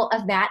middle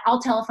of that,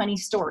 I'll tell a funny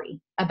story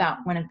about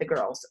one of the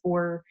girls.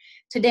 Or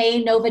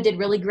today, Nova did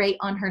really great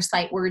on her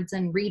sight words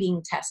and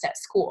reading test at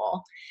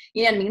school.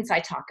 You know what I mean? So I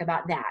talk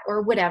about that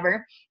or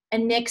whatever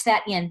and mix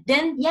that in.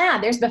 Then, yeah,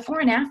 there's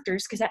before and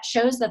afters because that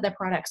shows that the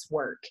products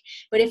work.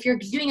 But if you're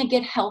doing a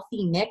good,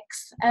 healthy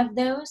mix of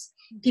those,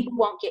 people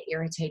won't get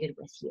irritated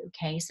with you,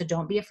 okay? So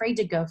don't be afraid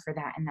to go for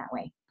that in that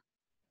way.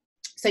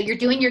 So you're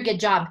doing your good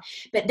job,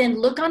 but then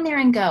look on there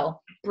and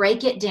go,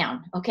 break it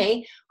down,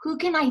 okay? Who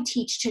can I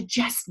teach to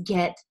just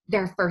get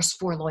their first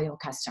 4 loyal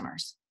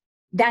customers?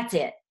 That's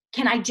it.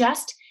 Can I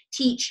just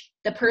teach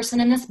the person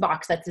in this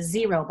box that's a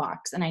 0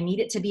 box and I need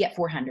it to be at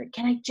 400?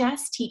 Can I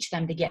just teach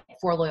them to get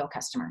 4 loyal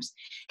customers?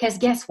 Because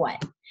guess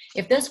what?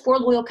 If those 4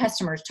 loyal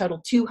customers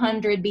total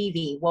 200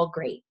 BV, well,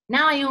 great.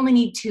 Now I only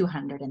need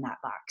 200 in that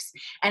box.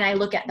 And I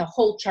look at the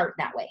whole chart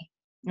that way,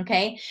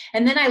 okay?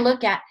 And then I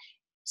look at,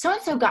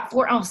 so-and-so got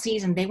 4 all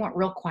season. They went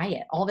real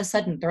quiet. All of a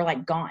sudden, they're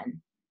like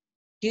gone.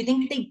 Do you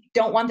think they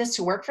don't want this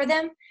to work for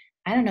them?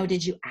 I don't know.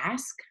 Did you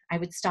ask? I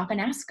would stop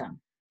and ask them.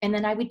 And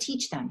then I would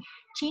teach them.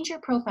 Change your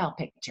profile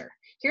picture.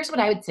 Here's what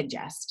I would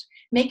suggest.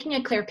 Making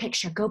a clear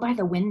picture. Go by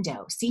the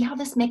window. See how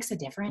this makes a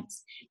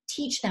difference?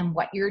 Teach them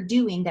what you're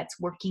doing that's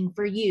working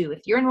for you.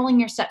 If you're enrolling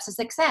your steps to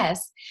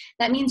success,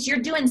 that means you're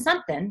doing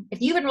something.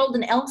 If you've enrolled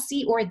an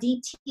LC or a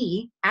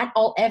DT at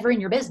all ever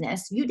in your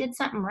business, you did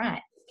something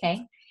right,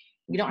 okay?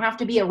 You don't have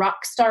to be a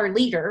rock star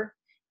leader.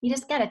 You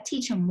just got to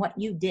teach them what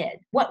you did,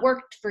 what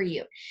worked for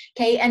you.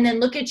 Okay. And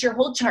then look at your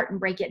whole chart and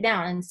break it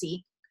down and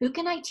see who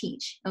can I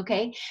teach.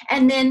 Okay.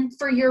 And then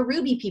for your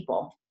Ruby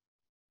people,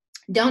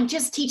 don't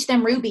just teach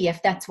them Ruby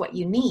if that's what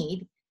you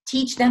need.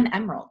 Teach them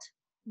Emerald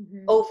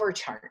over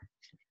chart.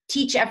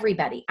 Teach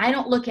everybody. I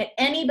don't look at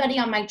anybody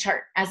on my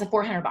chart as a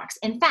 400 box.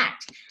 In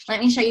fact, let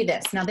me show you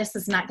this. Now, this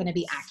is not going to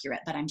be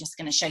accurate, but I'm just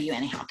going to show you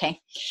anyhow, okay?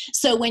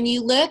 So when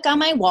you look on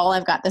my wall,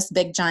 I've got this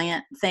big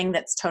giant thing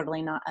that's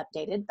totally not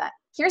updated, but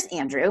here's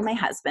Andrew, my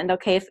husband,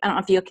 okay? I don't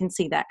know if you can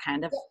see that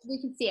kind of. We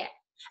can see it.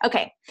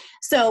 Okay,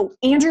 so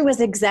Andrew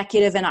was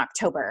executive in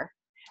October,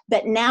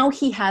 but now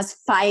he has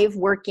 5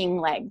 working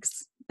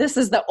legs. This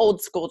is the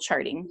old school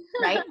charting,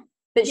 right?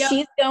 But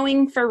she's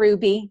going for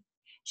Ruby.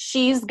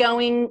 She's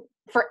going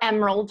for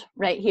Emerald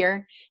right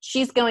here.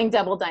 She's going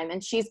double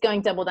diamond. She's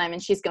going double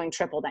diamond. She's going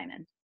triple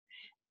diamond.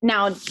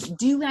 Now,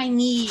 do I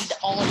need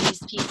all of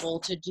these people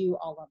to do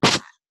all of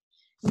that?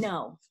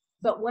 No.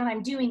 But what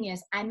I'm doing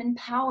is I'm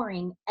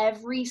empowering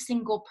every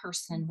single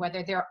person,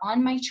 whether they're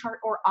on my chart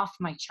or off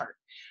my chart,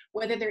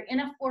 whether they're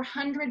in a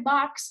 400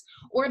 box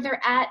or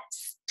they're at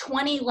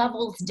 20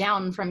 levels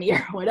down from me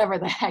or whatever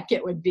the heck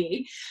it would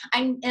be.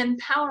 I'm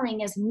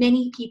empowering as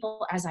many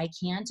people as I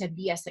can to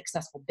be a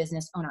successful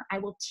business owner. I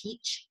will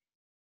teach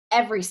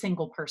every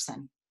single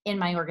person in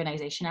my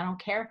organization. I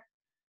don't care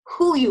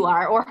who you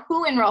are or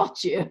who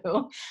enrolled you.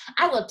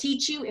 I will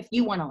teach you if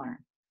you want to learn.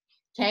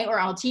 Okay. Or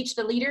I'll teach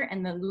the leader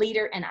and the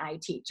leader and I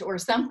teach or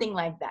something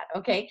like that.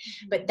 Okay.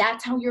 But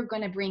that's how you're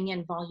going to bring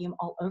in volume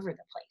all over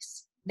the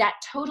place. That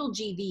total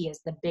GV is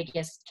the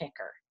biggest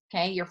kicker.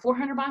 Okay. Your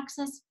 400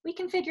 boxes, we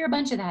can figure a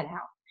bunch of that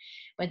out.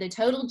 But the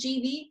total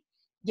GV,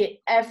 get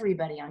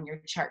everybody on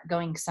your chart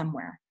going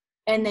somewhere.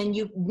 And then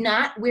you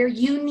not where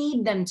you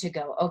need them to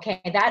go. Okay.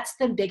 That's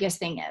the biggest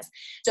thing is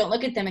don't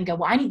look at them and go,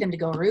 well, I need them to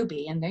go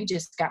Ruby and they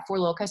just got 4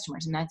 little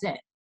customers and that's it.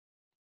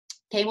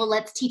 Okay. Well,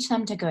 let's teach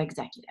them to go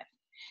executive.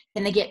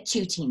 Can they get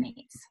 2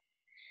 teammates?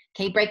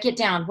 Okay. Break it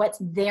down. What's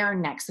their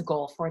next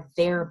goal for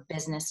their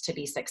business to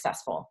be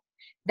successful?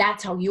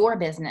 That's how your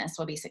business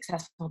will be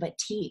successful. But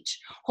teach,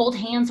 hold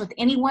hands with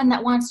anyone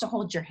that wants to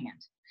hold your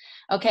hand.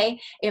 Okay.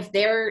 If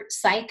they're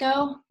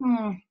psycho,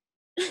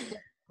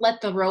 let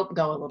the rope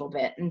go a little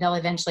bit and they'll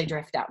eventually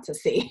drift out to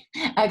sea.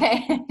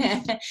 Okay.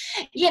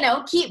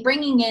 Keep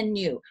bringing in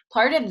new.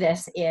 Part of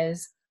this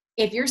is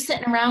if you're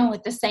sitting around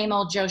with the same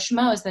old Joe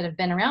Schmoes that have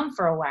been around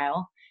for a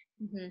while,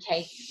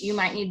 okay, you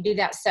might need to do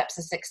that steps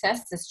of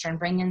success sister and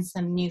bring in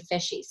some new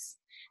fishies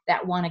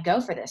that want to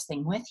go for this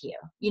thing with you.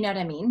 You know what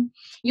I mean?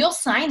 You'll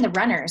sign the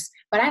runners,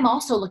 but I'm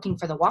also looking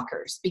for the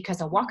walkers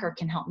because a walker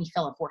can help me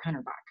fill a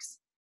 400 box.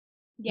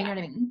 Yeah. You know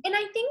what I mean? And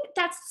I think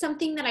that's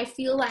something that I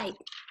feel like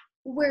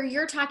where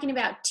you're talking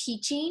about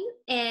teaching,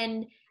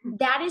 and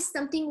that is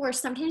something where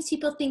sometimes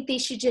people think they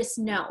should just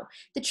know.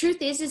 The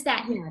truth is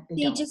that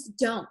they just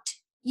don't.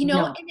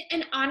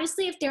 And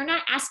honestly, if they're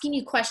not asking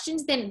you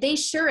questions, then they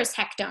sure as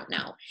heck don't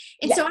know.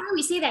 And so I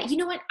always say that, you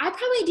know what, I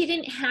probably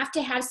didn't have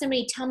to have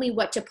somebody tell me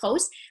what to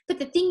post. But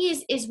the thing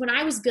is when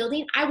I was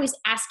building, I was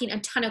asking a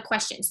ton of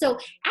questions. So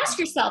ask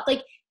yourself,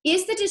 like,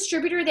 is the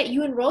distributor that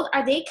you enrolled,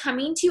 are they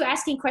coming to you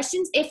asking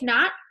questions? If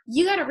not,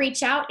 you got to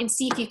reach out and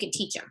see if you can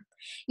teach them.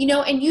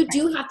 And you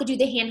do have to do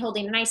the hand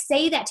holding. And I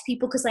say that to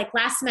people because like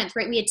last month,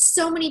 right, we had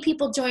so many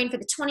people join for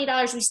the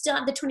 $20. We still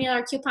have the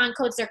 $20 coupon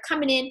codes. They're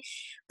coming in.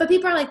 But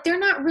people are like, they're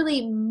not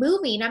really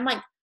moving. I'm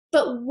like,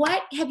 but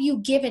what have you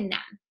given them?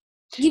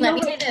 Let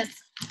me say this.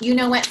 You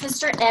know what,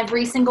 sister?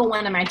 Every single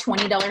one of my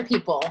 $20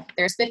 people,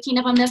 there's 15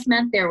 of them this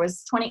month. There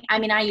was 20. I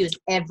mean, I used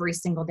every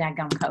single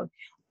daggone code.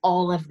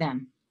 All of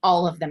them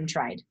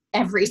tried.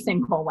 Every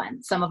single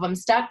one. Some of them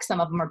stuck. Some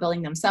of them are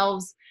building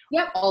themselves.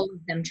 Yep. All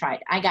of them tried.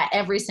 I got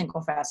every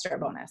single faster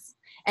bonus.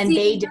 And See,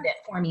 they did it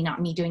for me,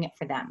 not me doing it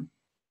for them.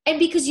 And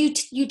because you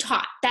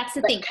taught, that's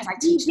the thing.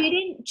 You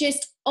didn't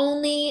just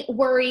only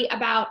worry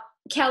about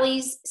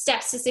Kellie's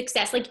steps to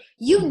success. Like,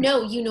 you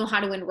know how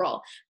to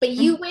enroll, but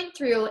you went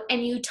through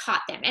and you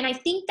taught them. And I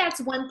think that's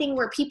one thing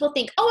where people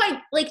think, oh,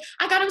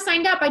 I got them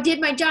signed up. I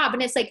did my job.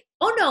 And it's like,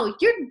 oh no,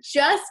 you're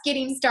just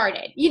getting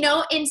started, you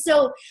know? And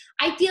so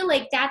I feel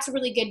like that's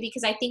really good,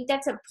 because I think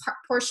that's a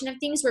portion of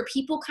things where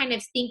people kind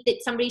of think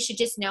that somebody should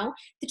just know.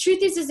 The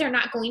truth is they're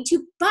not going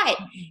to. But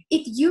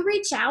if you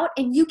reach out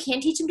and you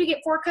can teach them to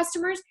get 4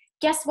 customers,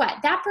 guess what?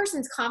 That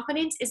person's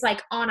confidence is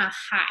like on a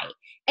high.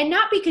 And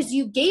not because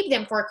you gave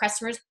them 4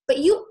 customers, but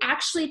you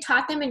actually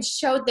taught them and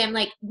showed them,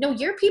 like, no,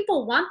 your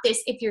people want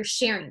this if you're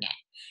sharing it,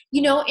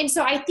 you know? And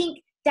so I think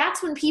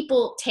that's when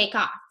people take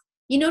off.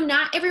 You know,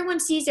 not everyone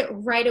sees it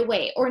right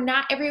away, or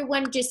not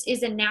everyone just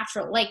is a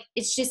natural. Like,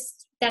 that's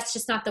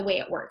just not the way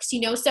it works,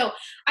 you know? So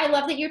I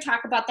love that you're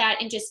talking about that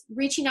and just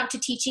reaching out to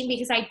teaching,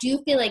 because I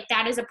do feel like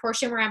that is a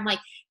portion where I'm like,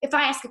 if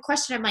I ask a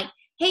question, I'm like,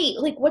 hey,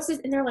 like, what's this?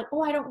 And they're like,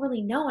 oh, I don't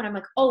really know. And I'm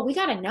like, oh, we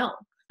got to know.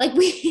 Like,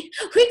 we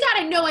got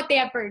to know what they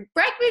have for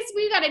breakfast.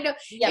 We got to know.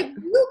 Yep. If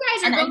you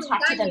guys are going to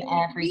talk to them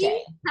every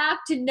day. Have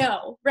to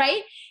know,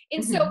 right?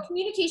 And so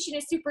communication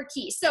is super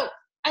key. So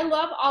I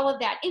love all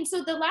of that. And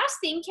so the last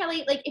thing,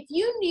 Kellie, like, if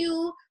you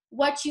knew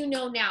what you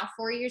know now,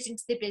 4 years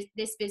into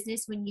this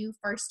business, when you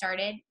first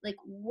started, like,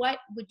 what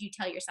would you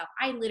tell yourself?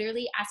 I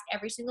literally ask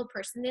every single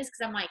person this,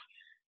 because I'm like,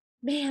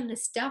 man, the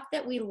stuff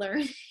that we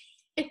learn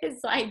is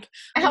like,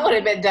 that would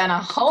have been done a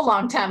whole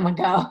long time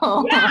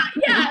ago.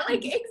 yeah,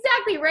 like,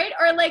 exactly, right?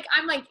 Or like,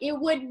 I'm like, it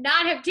would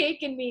not have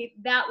taken me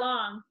that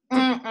long to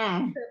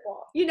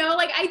triple. You know,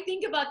 like, I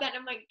think about that and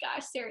I'm like,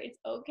 gosh, Sarah, it's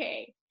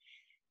okay.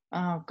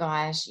 Oh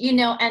gosh, you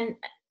know, and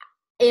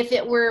if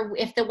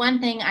the one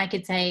thing I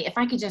could say, if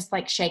I could just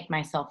like shake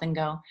myself and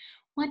go,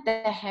 what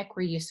the heck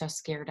were you so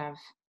scared of?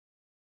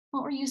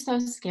 What were you so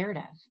scared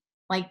of?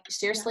 Like,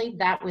 seriously,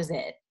 that was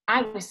it.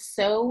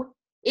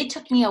 It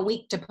took me a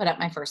week to put up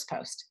my first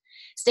post.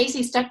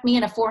 Stacy stuck me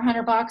in a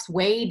 400 box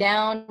way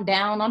down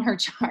on her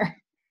chart.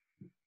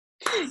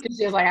 Because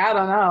she was like, I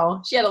don't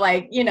know. She had to,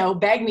 like, you know,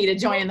 beg me to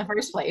join in the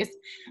first place.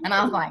 And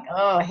I was like,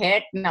 oh,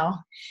 heck no.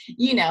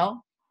 You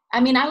know,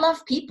 I mean, I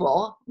love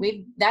people.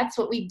 That's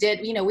what we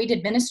did. You know, we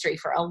did ministry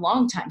for a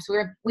long time.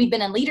 So we've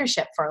been in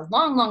leadership for a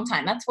long, long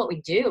time. That's what we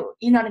do.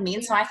 You know what I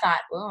mean? So I thought,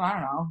 well, I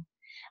don't know.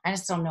 I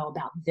just don't know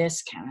about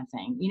this kind of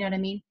thing. You know what I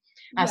mean?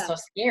 I was so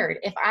scared.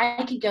 If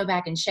I could go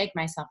back and shake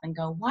myself and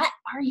go, what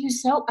are you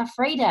so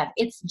afraid of?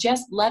 It's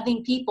just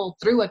loving people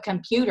through a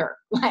computer.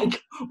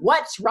 Like,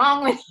 what's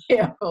wrong with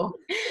you?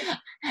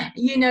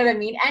 You know what I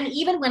mean? And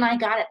even when I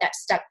got at that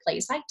stuck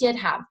place, I did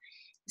have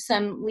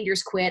some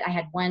leaders quit. I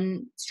had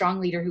one strong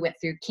leader who went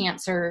through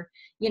cancer.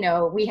 You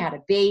know, we had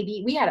a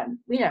baby. We had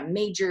a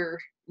major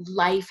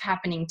life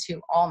happening to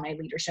all my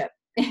leadership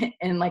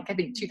in, like, I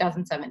think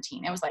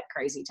 2017. It was like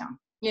crazy town,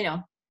 you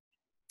know,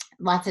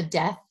 lots of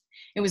death.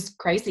 It was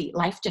crazy.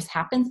 Life just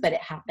happens, but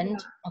it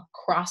happened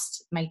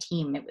across my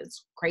team. It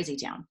was crazy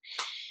town.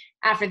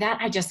 After that,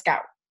 I just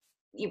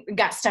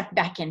got stuck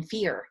back in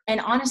fear.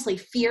 And honestly,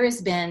 fear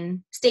has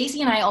been,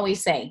 Stacy and I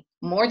always say,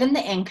 more than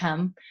the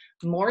income,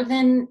 more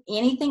than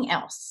anything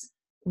else,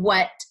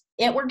 what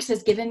It Works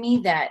has given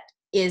me that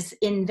is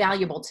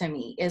invaluable to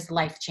me is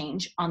life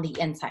change on the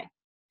inside.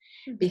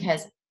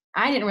 Because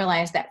I didn't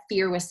realize that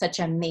fear was such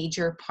a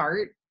major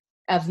part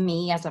of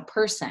me as a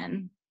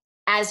person.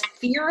 As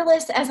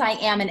fearless as I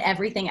am in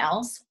everything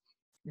else,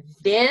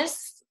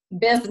 this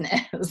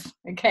business,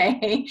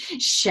 okay,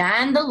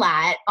 shine the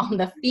light on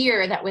the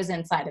fear that was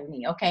inside of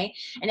me, okay?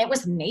 And it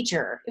was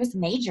major. It was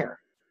major.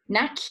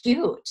 Not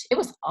cute. It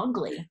was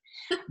ugly.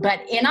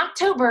 But in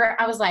October,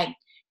 I was like,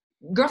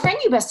 girlfriend,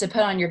 you best to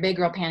put on your big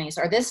girl panties,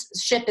 or this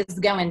ship is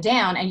going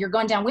down, and you're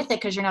going down with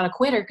it because you're not a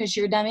quitter, because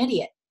you're a dumb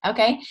idiot.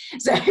 Okay.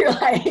 So you're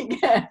like,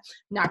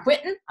 not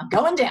quitting, I'm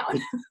going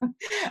down.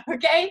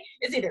 Okay.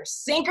 It's either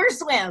sink or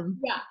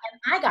swim. Yeah.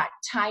 And I got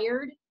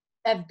tired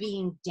of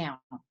being down.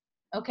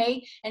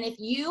 Okay. And if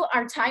you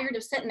are tired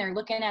of sitting there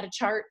looking at a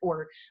chart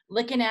or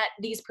looking at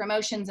these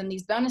promotions and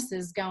these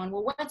bonuses going,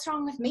 well, what's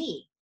wrong with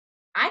me?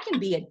 Why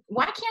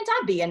can't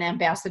I be an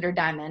ambassador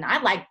diamond?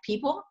 I like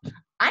people.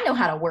 I know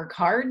how to work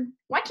hard.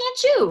 Why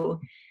can't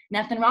you?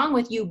 Nothing wrong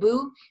with you,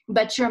 boo.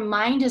 But your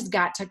mind has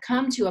got to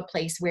come to a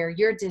place where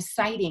you're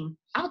deciding,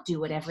 I'll do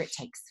whatever it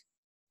takes.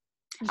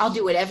 I'll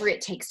do whatever it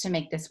takes to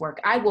make this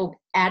work. I will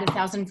add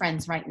 1,000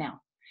 friends right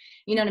now.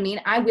 You know what I mean?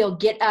 I will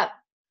get up.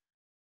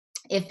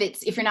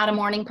 If you're not a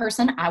morning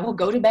person, I will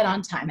go to bed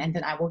on time, and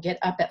then I will get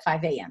up at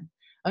 5 a.m.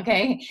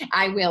 Okay.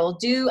 I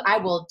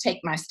will take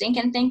my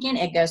stinking thinking.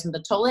 It goes in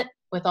the toilet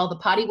with all the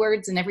potty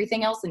words and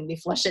everything else, and we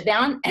flush it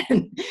down.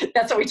 And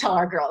that's what we tell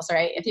our girls,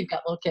 right? If you've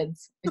got little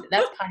kids,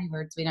 that's potty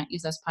words. We don't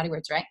use those potty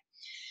words, right?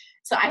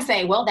 So I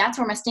say, well, that's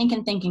where my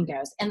stinking thinking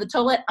goes. In the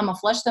toilet, I'm going to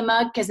flush the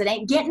mug because it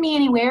ain't getting me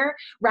anywhere,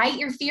 right?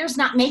 Your fear's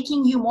not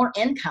making you more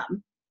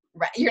income,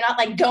 right? You're not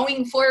like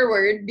going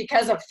forward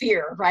because of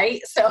fear,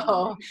 right?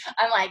 So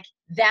I'm like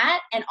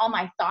that, and all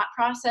my thought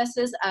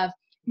processes of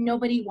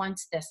nobody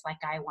wants this like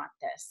I want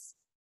this.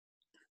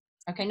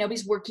 Okay,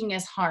 nobody's working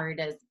as hard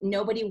as,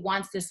 nobody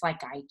wants this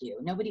like I do.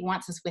 Nobody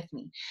wants this with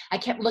me. I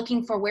kept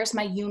looking for, where's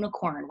my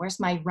unicorn? Where's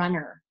my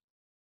runner?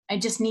 I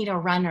just need a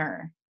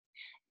runner.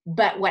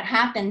 But what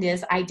happened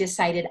is I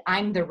decided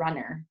I'm the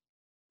runner.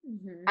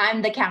 Mm-hmm.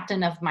 I'm the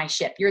captain of my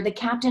ship. You're the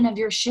captain of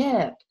your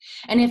ship.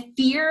 And if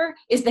fear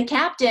is the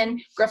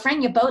captain,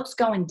 girlfriend, your boat's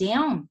going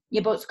down.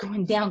 Your boat's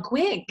going down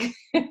quick.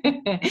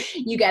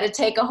 You got to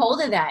take a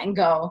hold of that and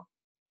go,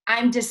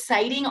 I'm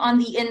deciding on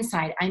the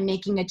inside. I'm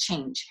making a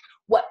change.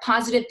 What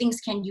positive things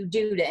can you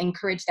do to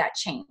encourage that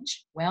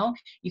change? Well,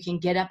 you can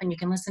get up and you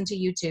can listen to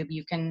YouTube.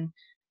 You can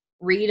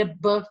read a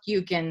book.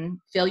 You can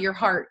fill your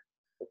heart.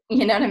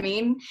 You know what I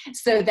mean?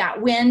 So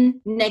that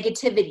when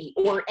negativity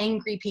or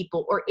angry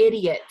people or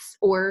idiots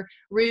or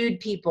rude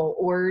people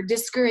or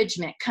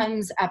discouragement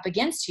comes up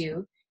against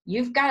you,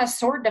 you've got a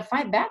sword to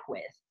fight back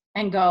with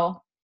and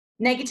go,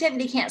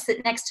 negativity can't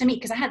sit next to me,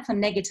 because I had some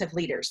negative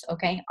leaders,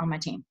 okay, on my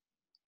team.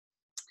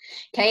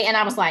 Okay, and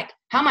I was like,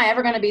 how am I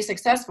ever going to be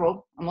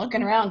successful? I'm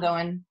looking around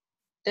going,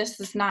 this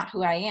is not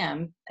who I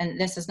am, and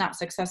this is not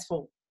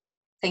successful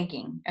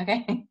thinking,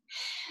 okay?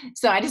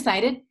 So I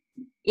decided,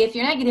 if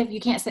you're negative, you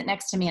can't sit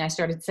next to me, and I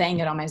started saying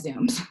it on my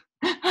Zooms.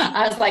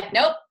 I was like,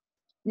 nope,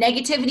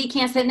 negativity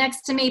can't sit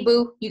next to me,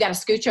 boo. You got to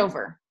scooch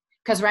over,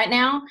 because right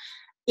now,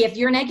 if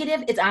you're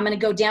negative, I'm going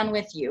to go down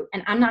with you,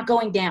 and I'm not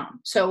going down,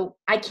 so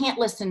I can't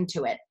listen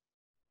to it.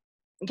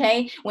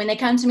 Okay, when they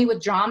come to me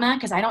with drama,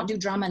 because I don't do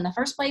drama in the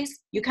first place,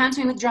 you come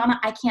to me with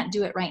drama, I can't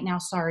do it right now,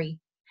 sorry.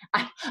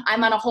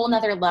 I'm on a whole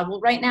nother level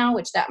right now,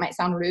 which that might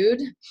sound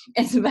rude,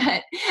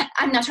 but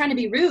I'm not trying to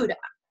be rude.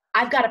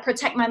 I've got to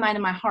protect my mind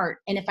and my heart,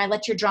 and if I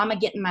let your drama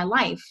get in my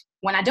life,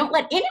 when I don't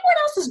let anyone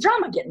else's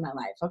drama get in my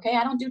life, okay,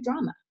 I don't do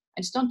drama.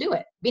 I just don't do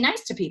it. Be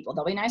nice to people.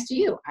 They'll be nice to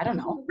you. I don't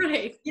know.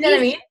 Right. You know what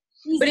I mean?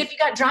 But if you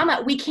got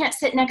drama, we can't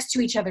sit next to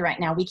each other right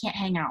now. We can't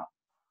hang out.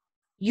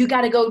 You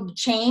got to go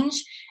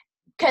change.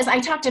 Because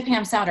I talked to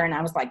Pam Souter and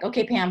I was like,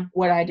 okay, Pam,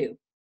 what do I do?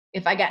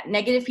 If I got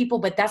negative people,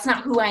 but that's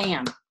not who I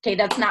am. Okay,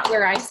 that's not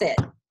where I sit.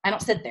 I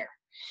don't sit there.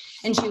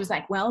 And she was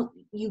like, well,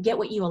 you get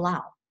what you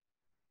allow.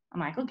 I'm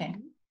like, okay.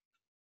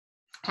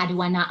 How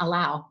do I not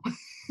allow?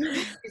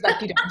 She's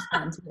like, you don't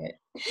respond to it.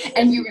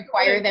 And you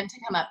require them to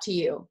come up to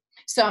you.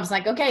 So I was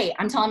like, okay,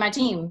 I'm telling my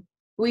team,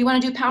 we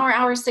want to do power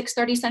hours,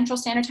 6:30 Central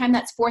Standard Time.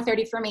 That's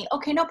 4:30 for me.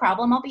 Okay, no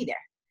problem. I'll be there.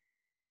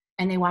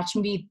 And they watch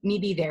me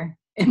be there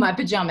in my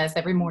pajamas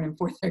every morning,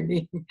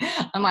 4:30.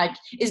 I'm like,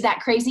 is that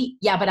crazy?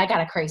 Yeah, but I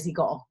got a crazy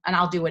goal, and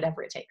I'll do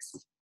whatever it takes.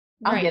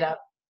 I'll get up.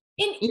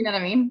 And, you know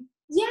what I mean?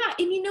 Yeah.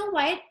 And you know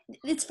what?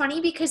 It's funny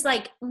because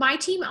like my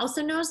team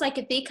also knows, like,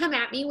 if they come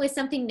at me with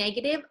something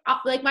negative,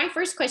 like my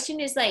first question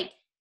is like,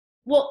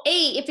 well,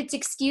 if it's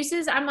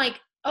excuses, I'm like,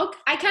 okay,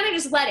 I kind of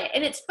just let it.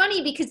 And it's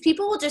funny because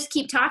people will just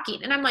keep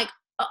talking. And I'm like,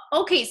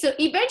 okay, so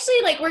eventually,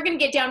 like, we're going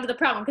to get down to the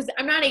problem, because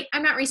I'm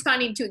not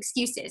responding to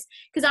excuses.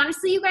 Because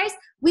honestly, you guys,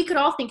 we could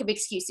all think of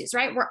excuses,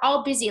 right? We're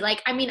all busy.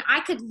 Like, I mean, I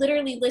could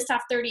literally list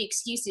off 30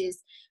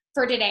 excuses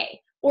for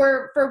today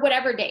or for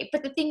whatever day.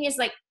 But the thing is,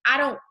 like, I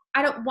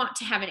don't want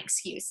to have an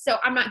excuse. So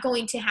I'm not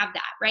going to have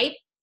that, right?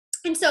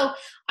 And so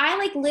I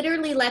like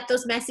literally let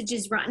those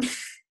messages run.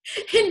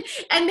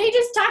 and they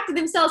just talk to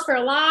themselves for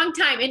a long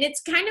time, and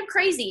it's kind of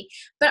crazy,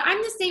 but I'm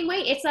the same way.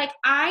 It's like,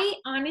 I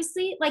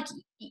honestly, like,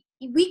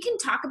 we can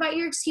talk about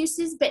your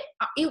excuses, but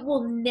it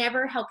will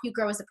never help you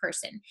grow as a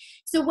person.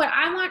 So what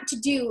I want to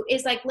do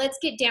is, like, let's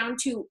get down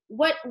to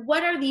what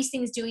are these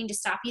things doing to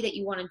stop you that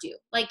you want to do,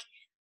 like,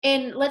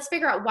 and let's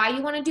figure out why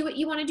you want to do what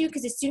you want to do.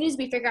 Because as soon as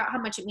we figure out how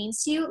much it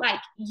means to you,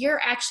 like,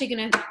 you're actually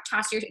going to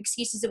toss your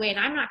excuses away, and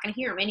I'm not going to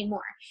hear them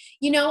anymore,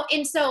 you know?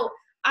 And so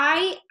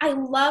I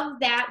love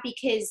that,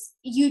 because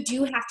you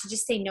do have to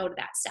just say no to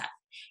that stuff.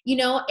 You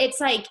know, it's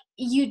like,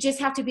 you just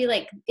have to be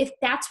like, if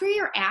that's where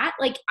you're at,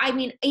 like, I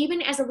mean,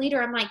 even as a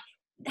leader, I'm like,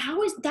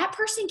 how is that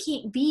person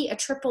can't be a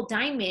triple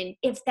diamond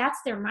if that's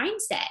their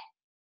mindset.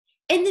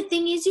 And the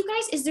thing is, you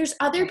guys, is there's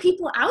other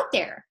people out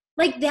there.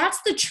 Like, that's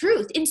the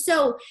truth. And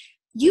so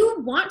you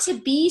want to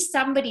be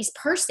somebody's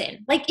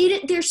person. Like,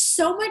 there's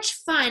so much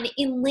fun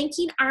in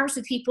linking arms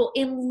with people,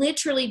 in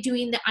literally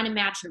doing the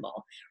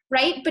unimaginable,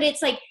 right? But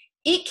it's like,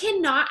 it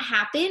cannot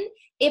happen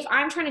if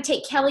I'm trying to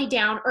take Kellie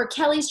down, or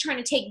Kellie's trying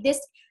to take this.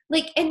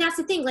 Like, and that's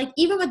the thing, like,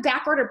 even with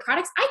back ordered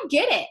products, I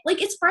get it.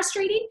 Like, it's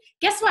frustrating.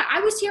 Guess what?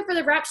 I was here for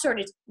the wrap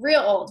shortage,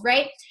 real old,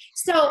 right?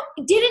 So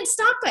it didn't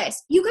stop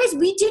us. You guys,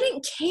 we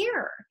didn't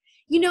care,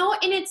 you know?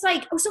 And it's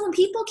like, so when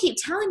people keep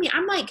telling me,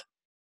 I'm like,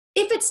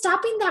 if it's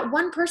stopping that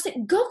one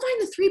person, go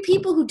find the 3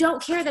 people who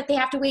don't care that they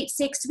have to wait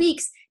 6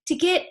 weeks to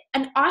get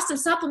an awesome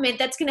supplement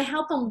that's going to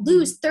help them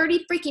lose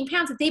 30 freaking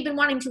pounds that they've been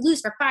wanting to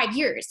lose for 5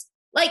 years.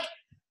 Like,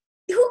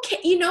 who can,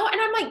 you know? And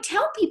I'm like,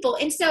 tell people.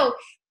 And so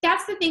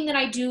that's the thing that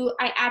I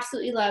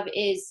absolutely love,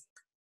 is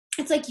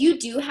it's like, you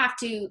do have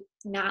to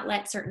not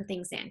let certain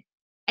things in.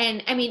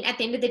 And I mean, at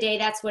the end of the day,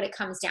 that's what it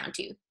comes down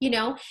to,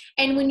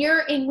 and when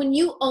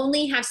you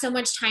only have so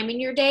much time in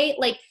your day,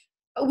 like,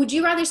 would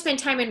you rather spend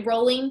time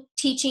enrolling,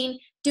 teaching,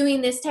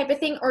 doing this type of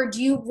thing? Or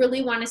do you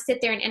really want to sit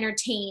there and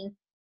entertain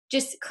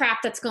just crap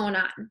that's going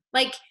on?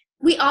 Like,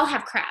 we all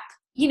have crap,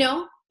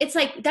 it's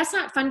like, that's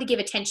not fun to give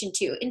attention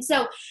to. And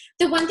so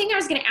the one thing I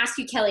was going to ask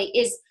you, Kellie,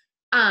 is,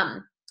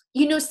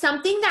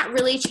 something that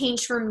really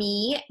changed for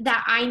me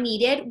that I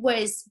needed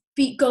was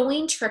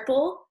going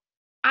triple.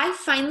 I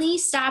finally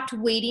stopped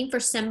waiting for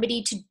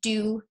somebody to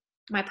do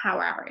my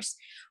power hours,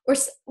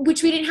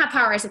 which we didn't have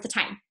power hours at the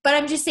time. But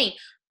I'm just saying,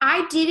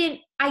 I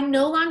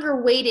no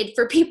longer waited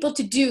for people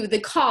to do the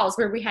calls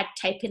where we had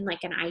to type in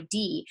like an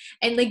ID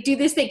and like do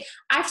this thing.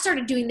 I've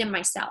started doing them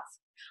myself.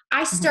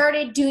 I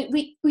started doing,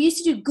 we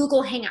used to do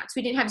Google Hangouts.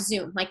 We didn't have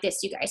Zoom like this,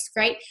 you guys,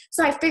 right?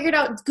 So I figured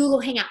out Google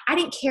Hangout. I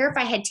didn't care if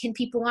I had 10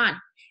 people on.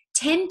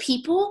 10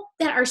 people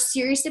that are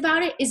serious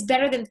about it is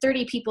better than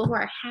 30 people who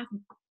are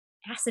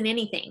half-assing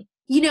anything,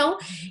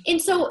 And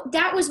so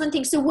that was one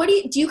thing. So what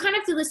do you kind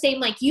of feel the same?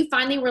 Like, you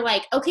finally were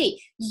like, okay,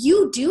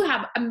 you do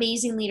have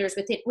amazing leaders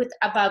with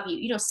above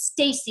you,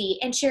 Stacy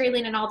and Sherry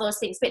Lynn and all those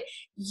things, but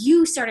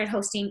you started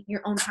hosting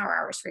your own power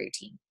hours for your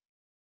team,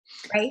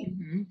 right?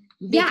 Mm-hmm.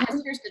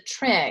 Because here's the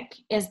trick,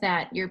 is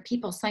that your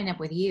people sign up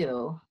with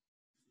you,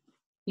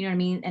 you know what I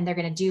mean? And they're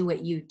going to do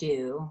what you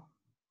do.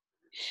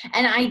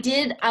 And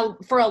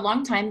for a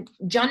long time,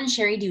 John and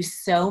Sherry do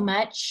so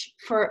much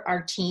for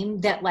our team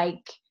that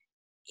like,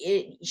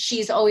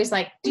 she's always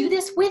like, do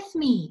this with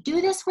me,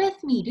 do this with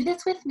me, do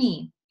this with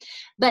me.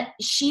 But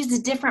she's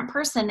a different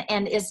person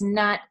and is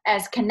not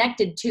as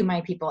connected to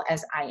my people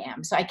as I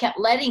am. So I kept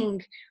letting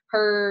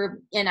her,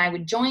 and I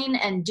would join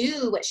and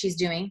do what she's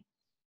doing.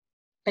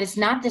 But it's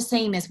not the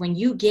same as when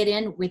you get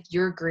in with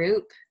your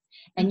group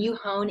and you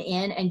hone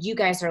in and you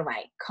guys are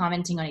like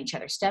commenting on each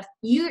other's stuff.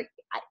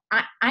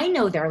 I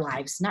know their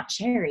lives, not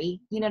Sherry.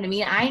 You know what I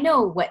mean? I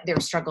know what their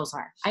struggles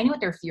are. I know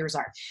what their fears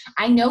are.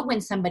 I know when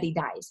somebody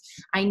dies.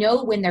 I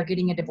know when they're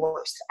getting a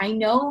divorce. I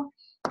know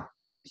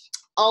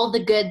all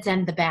the goods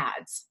and the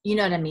bads. You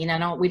know what I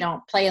mean? We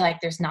don't play like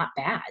there's not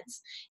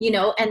bads,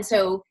 And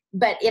so,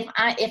 but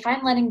if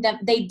I'm letting them,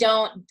 they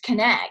don't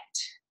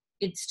connect.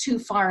 It's too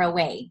far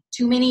away.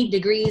 Too many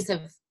degrees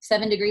of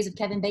 7 degrees of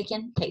Kevin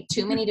Bacon. Okay,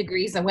 too many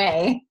degrees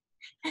away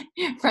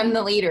from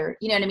the leader.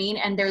 You know what I mean?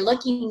 And they're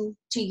looking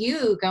to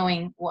you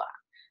going, well,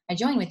 I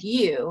join with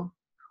you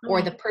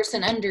or the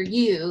person under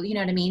you. You know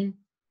what I mean?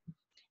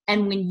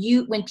 And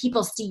when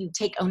people see you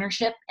take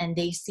ownership and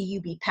they see you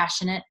be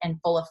passionate and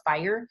full of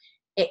fire,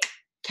 it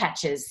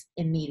catches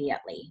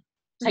immediately.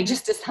 I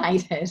just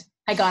decided,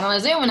 I got on a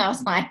Zoom and I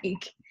was like,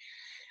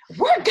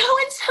 we're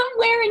going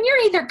somewhere and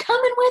you're either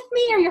coming with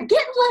me or you're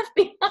getting left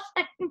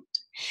behind.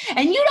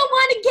 And you don't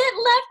want to get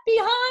left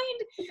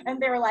behind.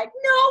 And they were like,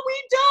 no,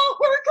 we don't.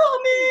 We're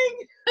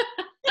coming.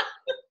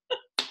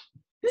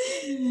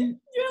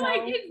 You're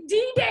like, it's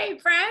D-Day,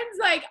 friends.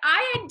 Like,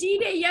 I had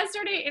D-Day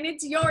yesterday and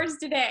it's yours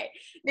today.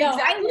 No,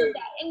 exactly. I love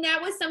that. And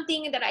that was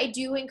something that I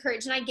do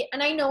encourage.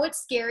 And I know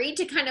it's scary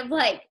to kind of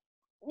like,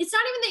 it's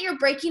not even that you're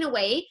breaking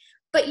away,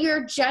 but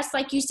you're just,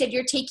 like you said,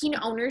 you're taking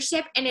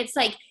ownership. And it's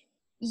like,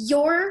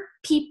 your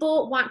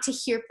people want to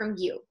hear from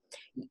you.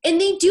 And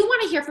they do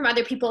want to hear from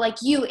other people like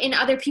you and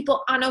other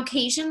people on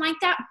occasion like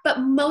that. But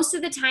most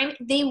of the time,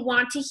 they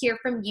want to hear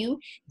from you.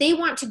 They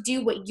want to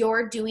do what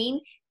you're doing.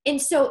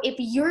 And so if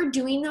you're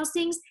doing those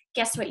things,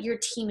 guess what? Your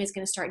team is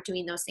going to start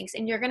doing those things.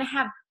 And you're going to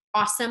have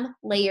awesome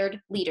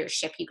layered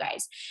leadership, you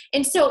guys.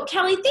 And so,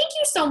 Kellie, thank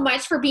you so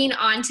much for being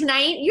on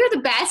tonight. You're the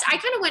best.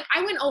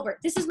 I went over.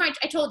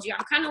 I told you,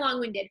 I'm kind of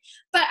long-winded.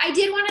 But I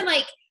did want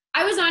to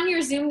I was on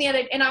your Zoom the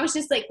other, and I was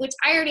just like, which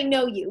I already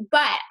know you,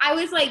 but I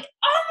was like,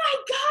 oh my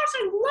gosh,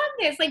 I love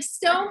this. Like,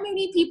 so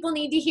many people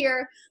need to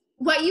hear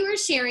what you were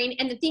sharing.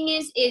 And the thing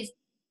is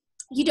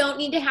you don't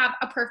need to have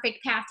a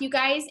perfect path, you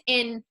guys.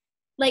 And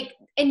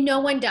no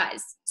one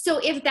does. So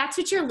if that's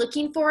what you're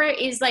looking for,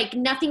 is like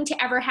nothing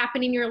to ever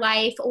happen in your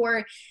life,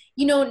 or,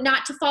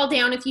 not to fall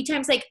down a few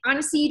times, like,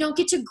 honestly, you don't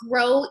get to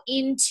grow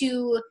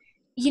into,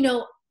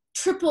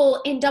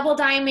 triple and double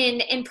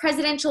diamond and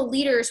presidential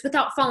leaders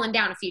without falling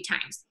down a few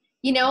times.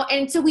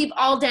 And so we've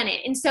all done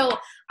it. And so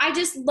I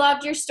just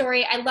loved your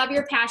story. I love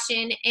your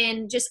passion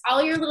and just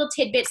all your little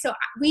tidbits. So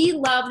we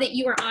love that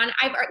you were on.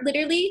 I've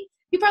literally,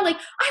 people are like,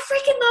 I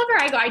freaking love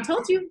her. I go, I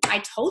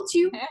told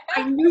you,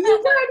 I knew you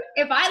would.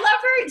 If I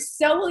love her,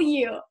 so will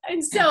you.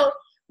 And so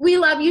we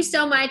love you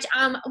so much.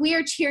 We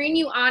are cheering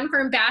you on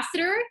for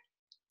ambassador.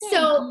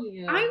 So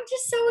I'm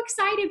just so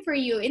excited for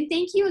you. And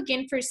thank you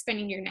again for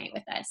spending your night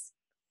with us.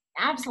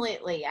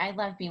 Absolutely. I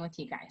love being with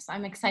you guys.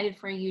 I'm excited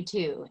for you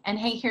too. And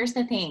hey, here's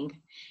the thing.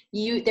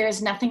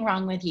 There's nothing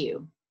wrong with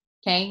you.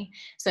 Okay.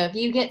 So if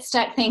you get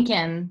stuck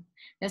thinking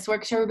this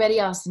works for everybody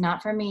else,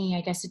 not for me,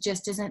 I guess it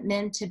just isn't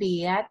meant to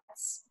be.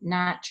 That's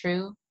not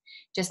true.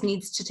 Just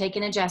needs to take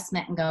an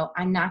adjustment and go,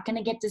 I'm not going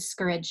to get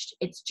discouraged.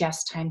 It's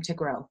just time to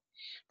grow.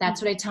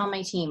 That's what I tell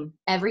my team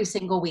every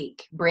single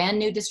week. Brand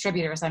new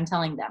distributors, I'm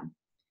telling them,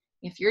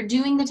 if you're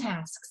doing the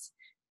tasks,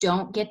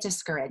 don't get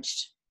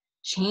discouraged.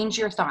 change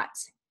your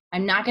thoughts.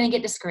 I'm not going to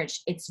get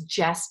discouraged. It's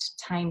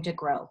just time to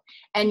grow.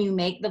 And you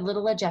make the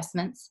little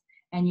adjustments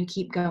and you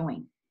keep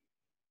going.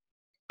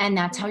 And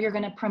that's how you're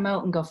going to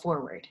promote and go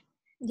forward.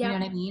 Yep. You know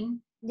what I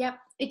mean? Yep.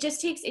 It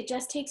just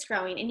takes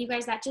growing. And you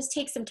guys, that just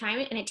takes some time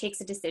and it takes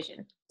a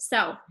decision.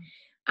 So,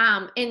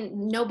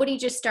 and nobody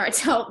just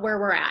starts out where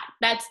we're at.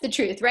 That's the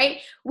truth, right?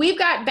 We've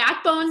got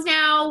backbones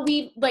now.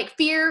 We like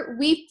fear.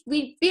 We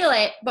feel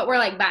it, but we're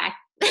like, bye.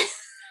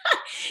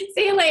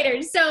 See you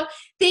later. So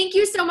thank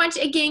you so much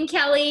again,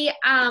 Kellie.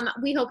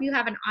 We hope you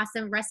have an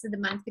awesome rest of the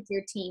month with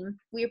your team.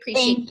 We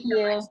appreciate it. Thank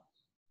you.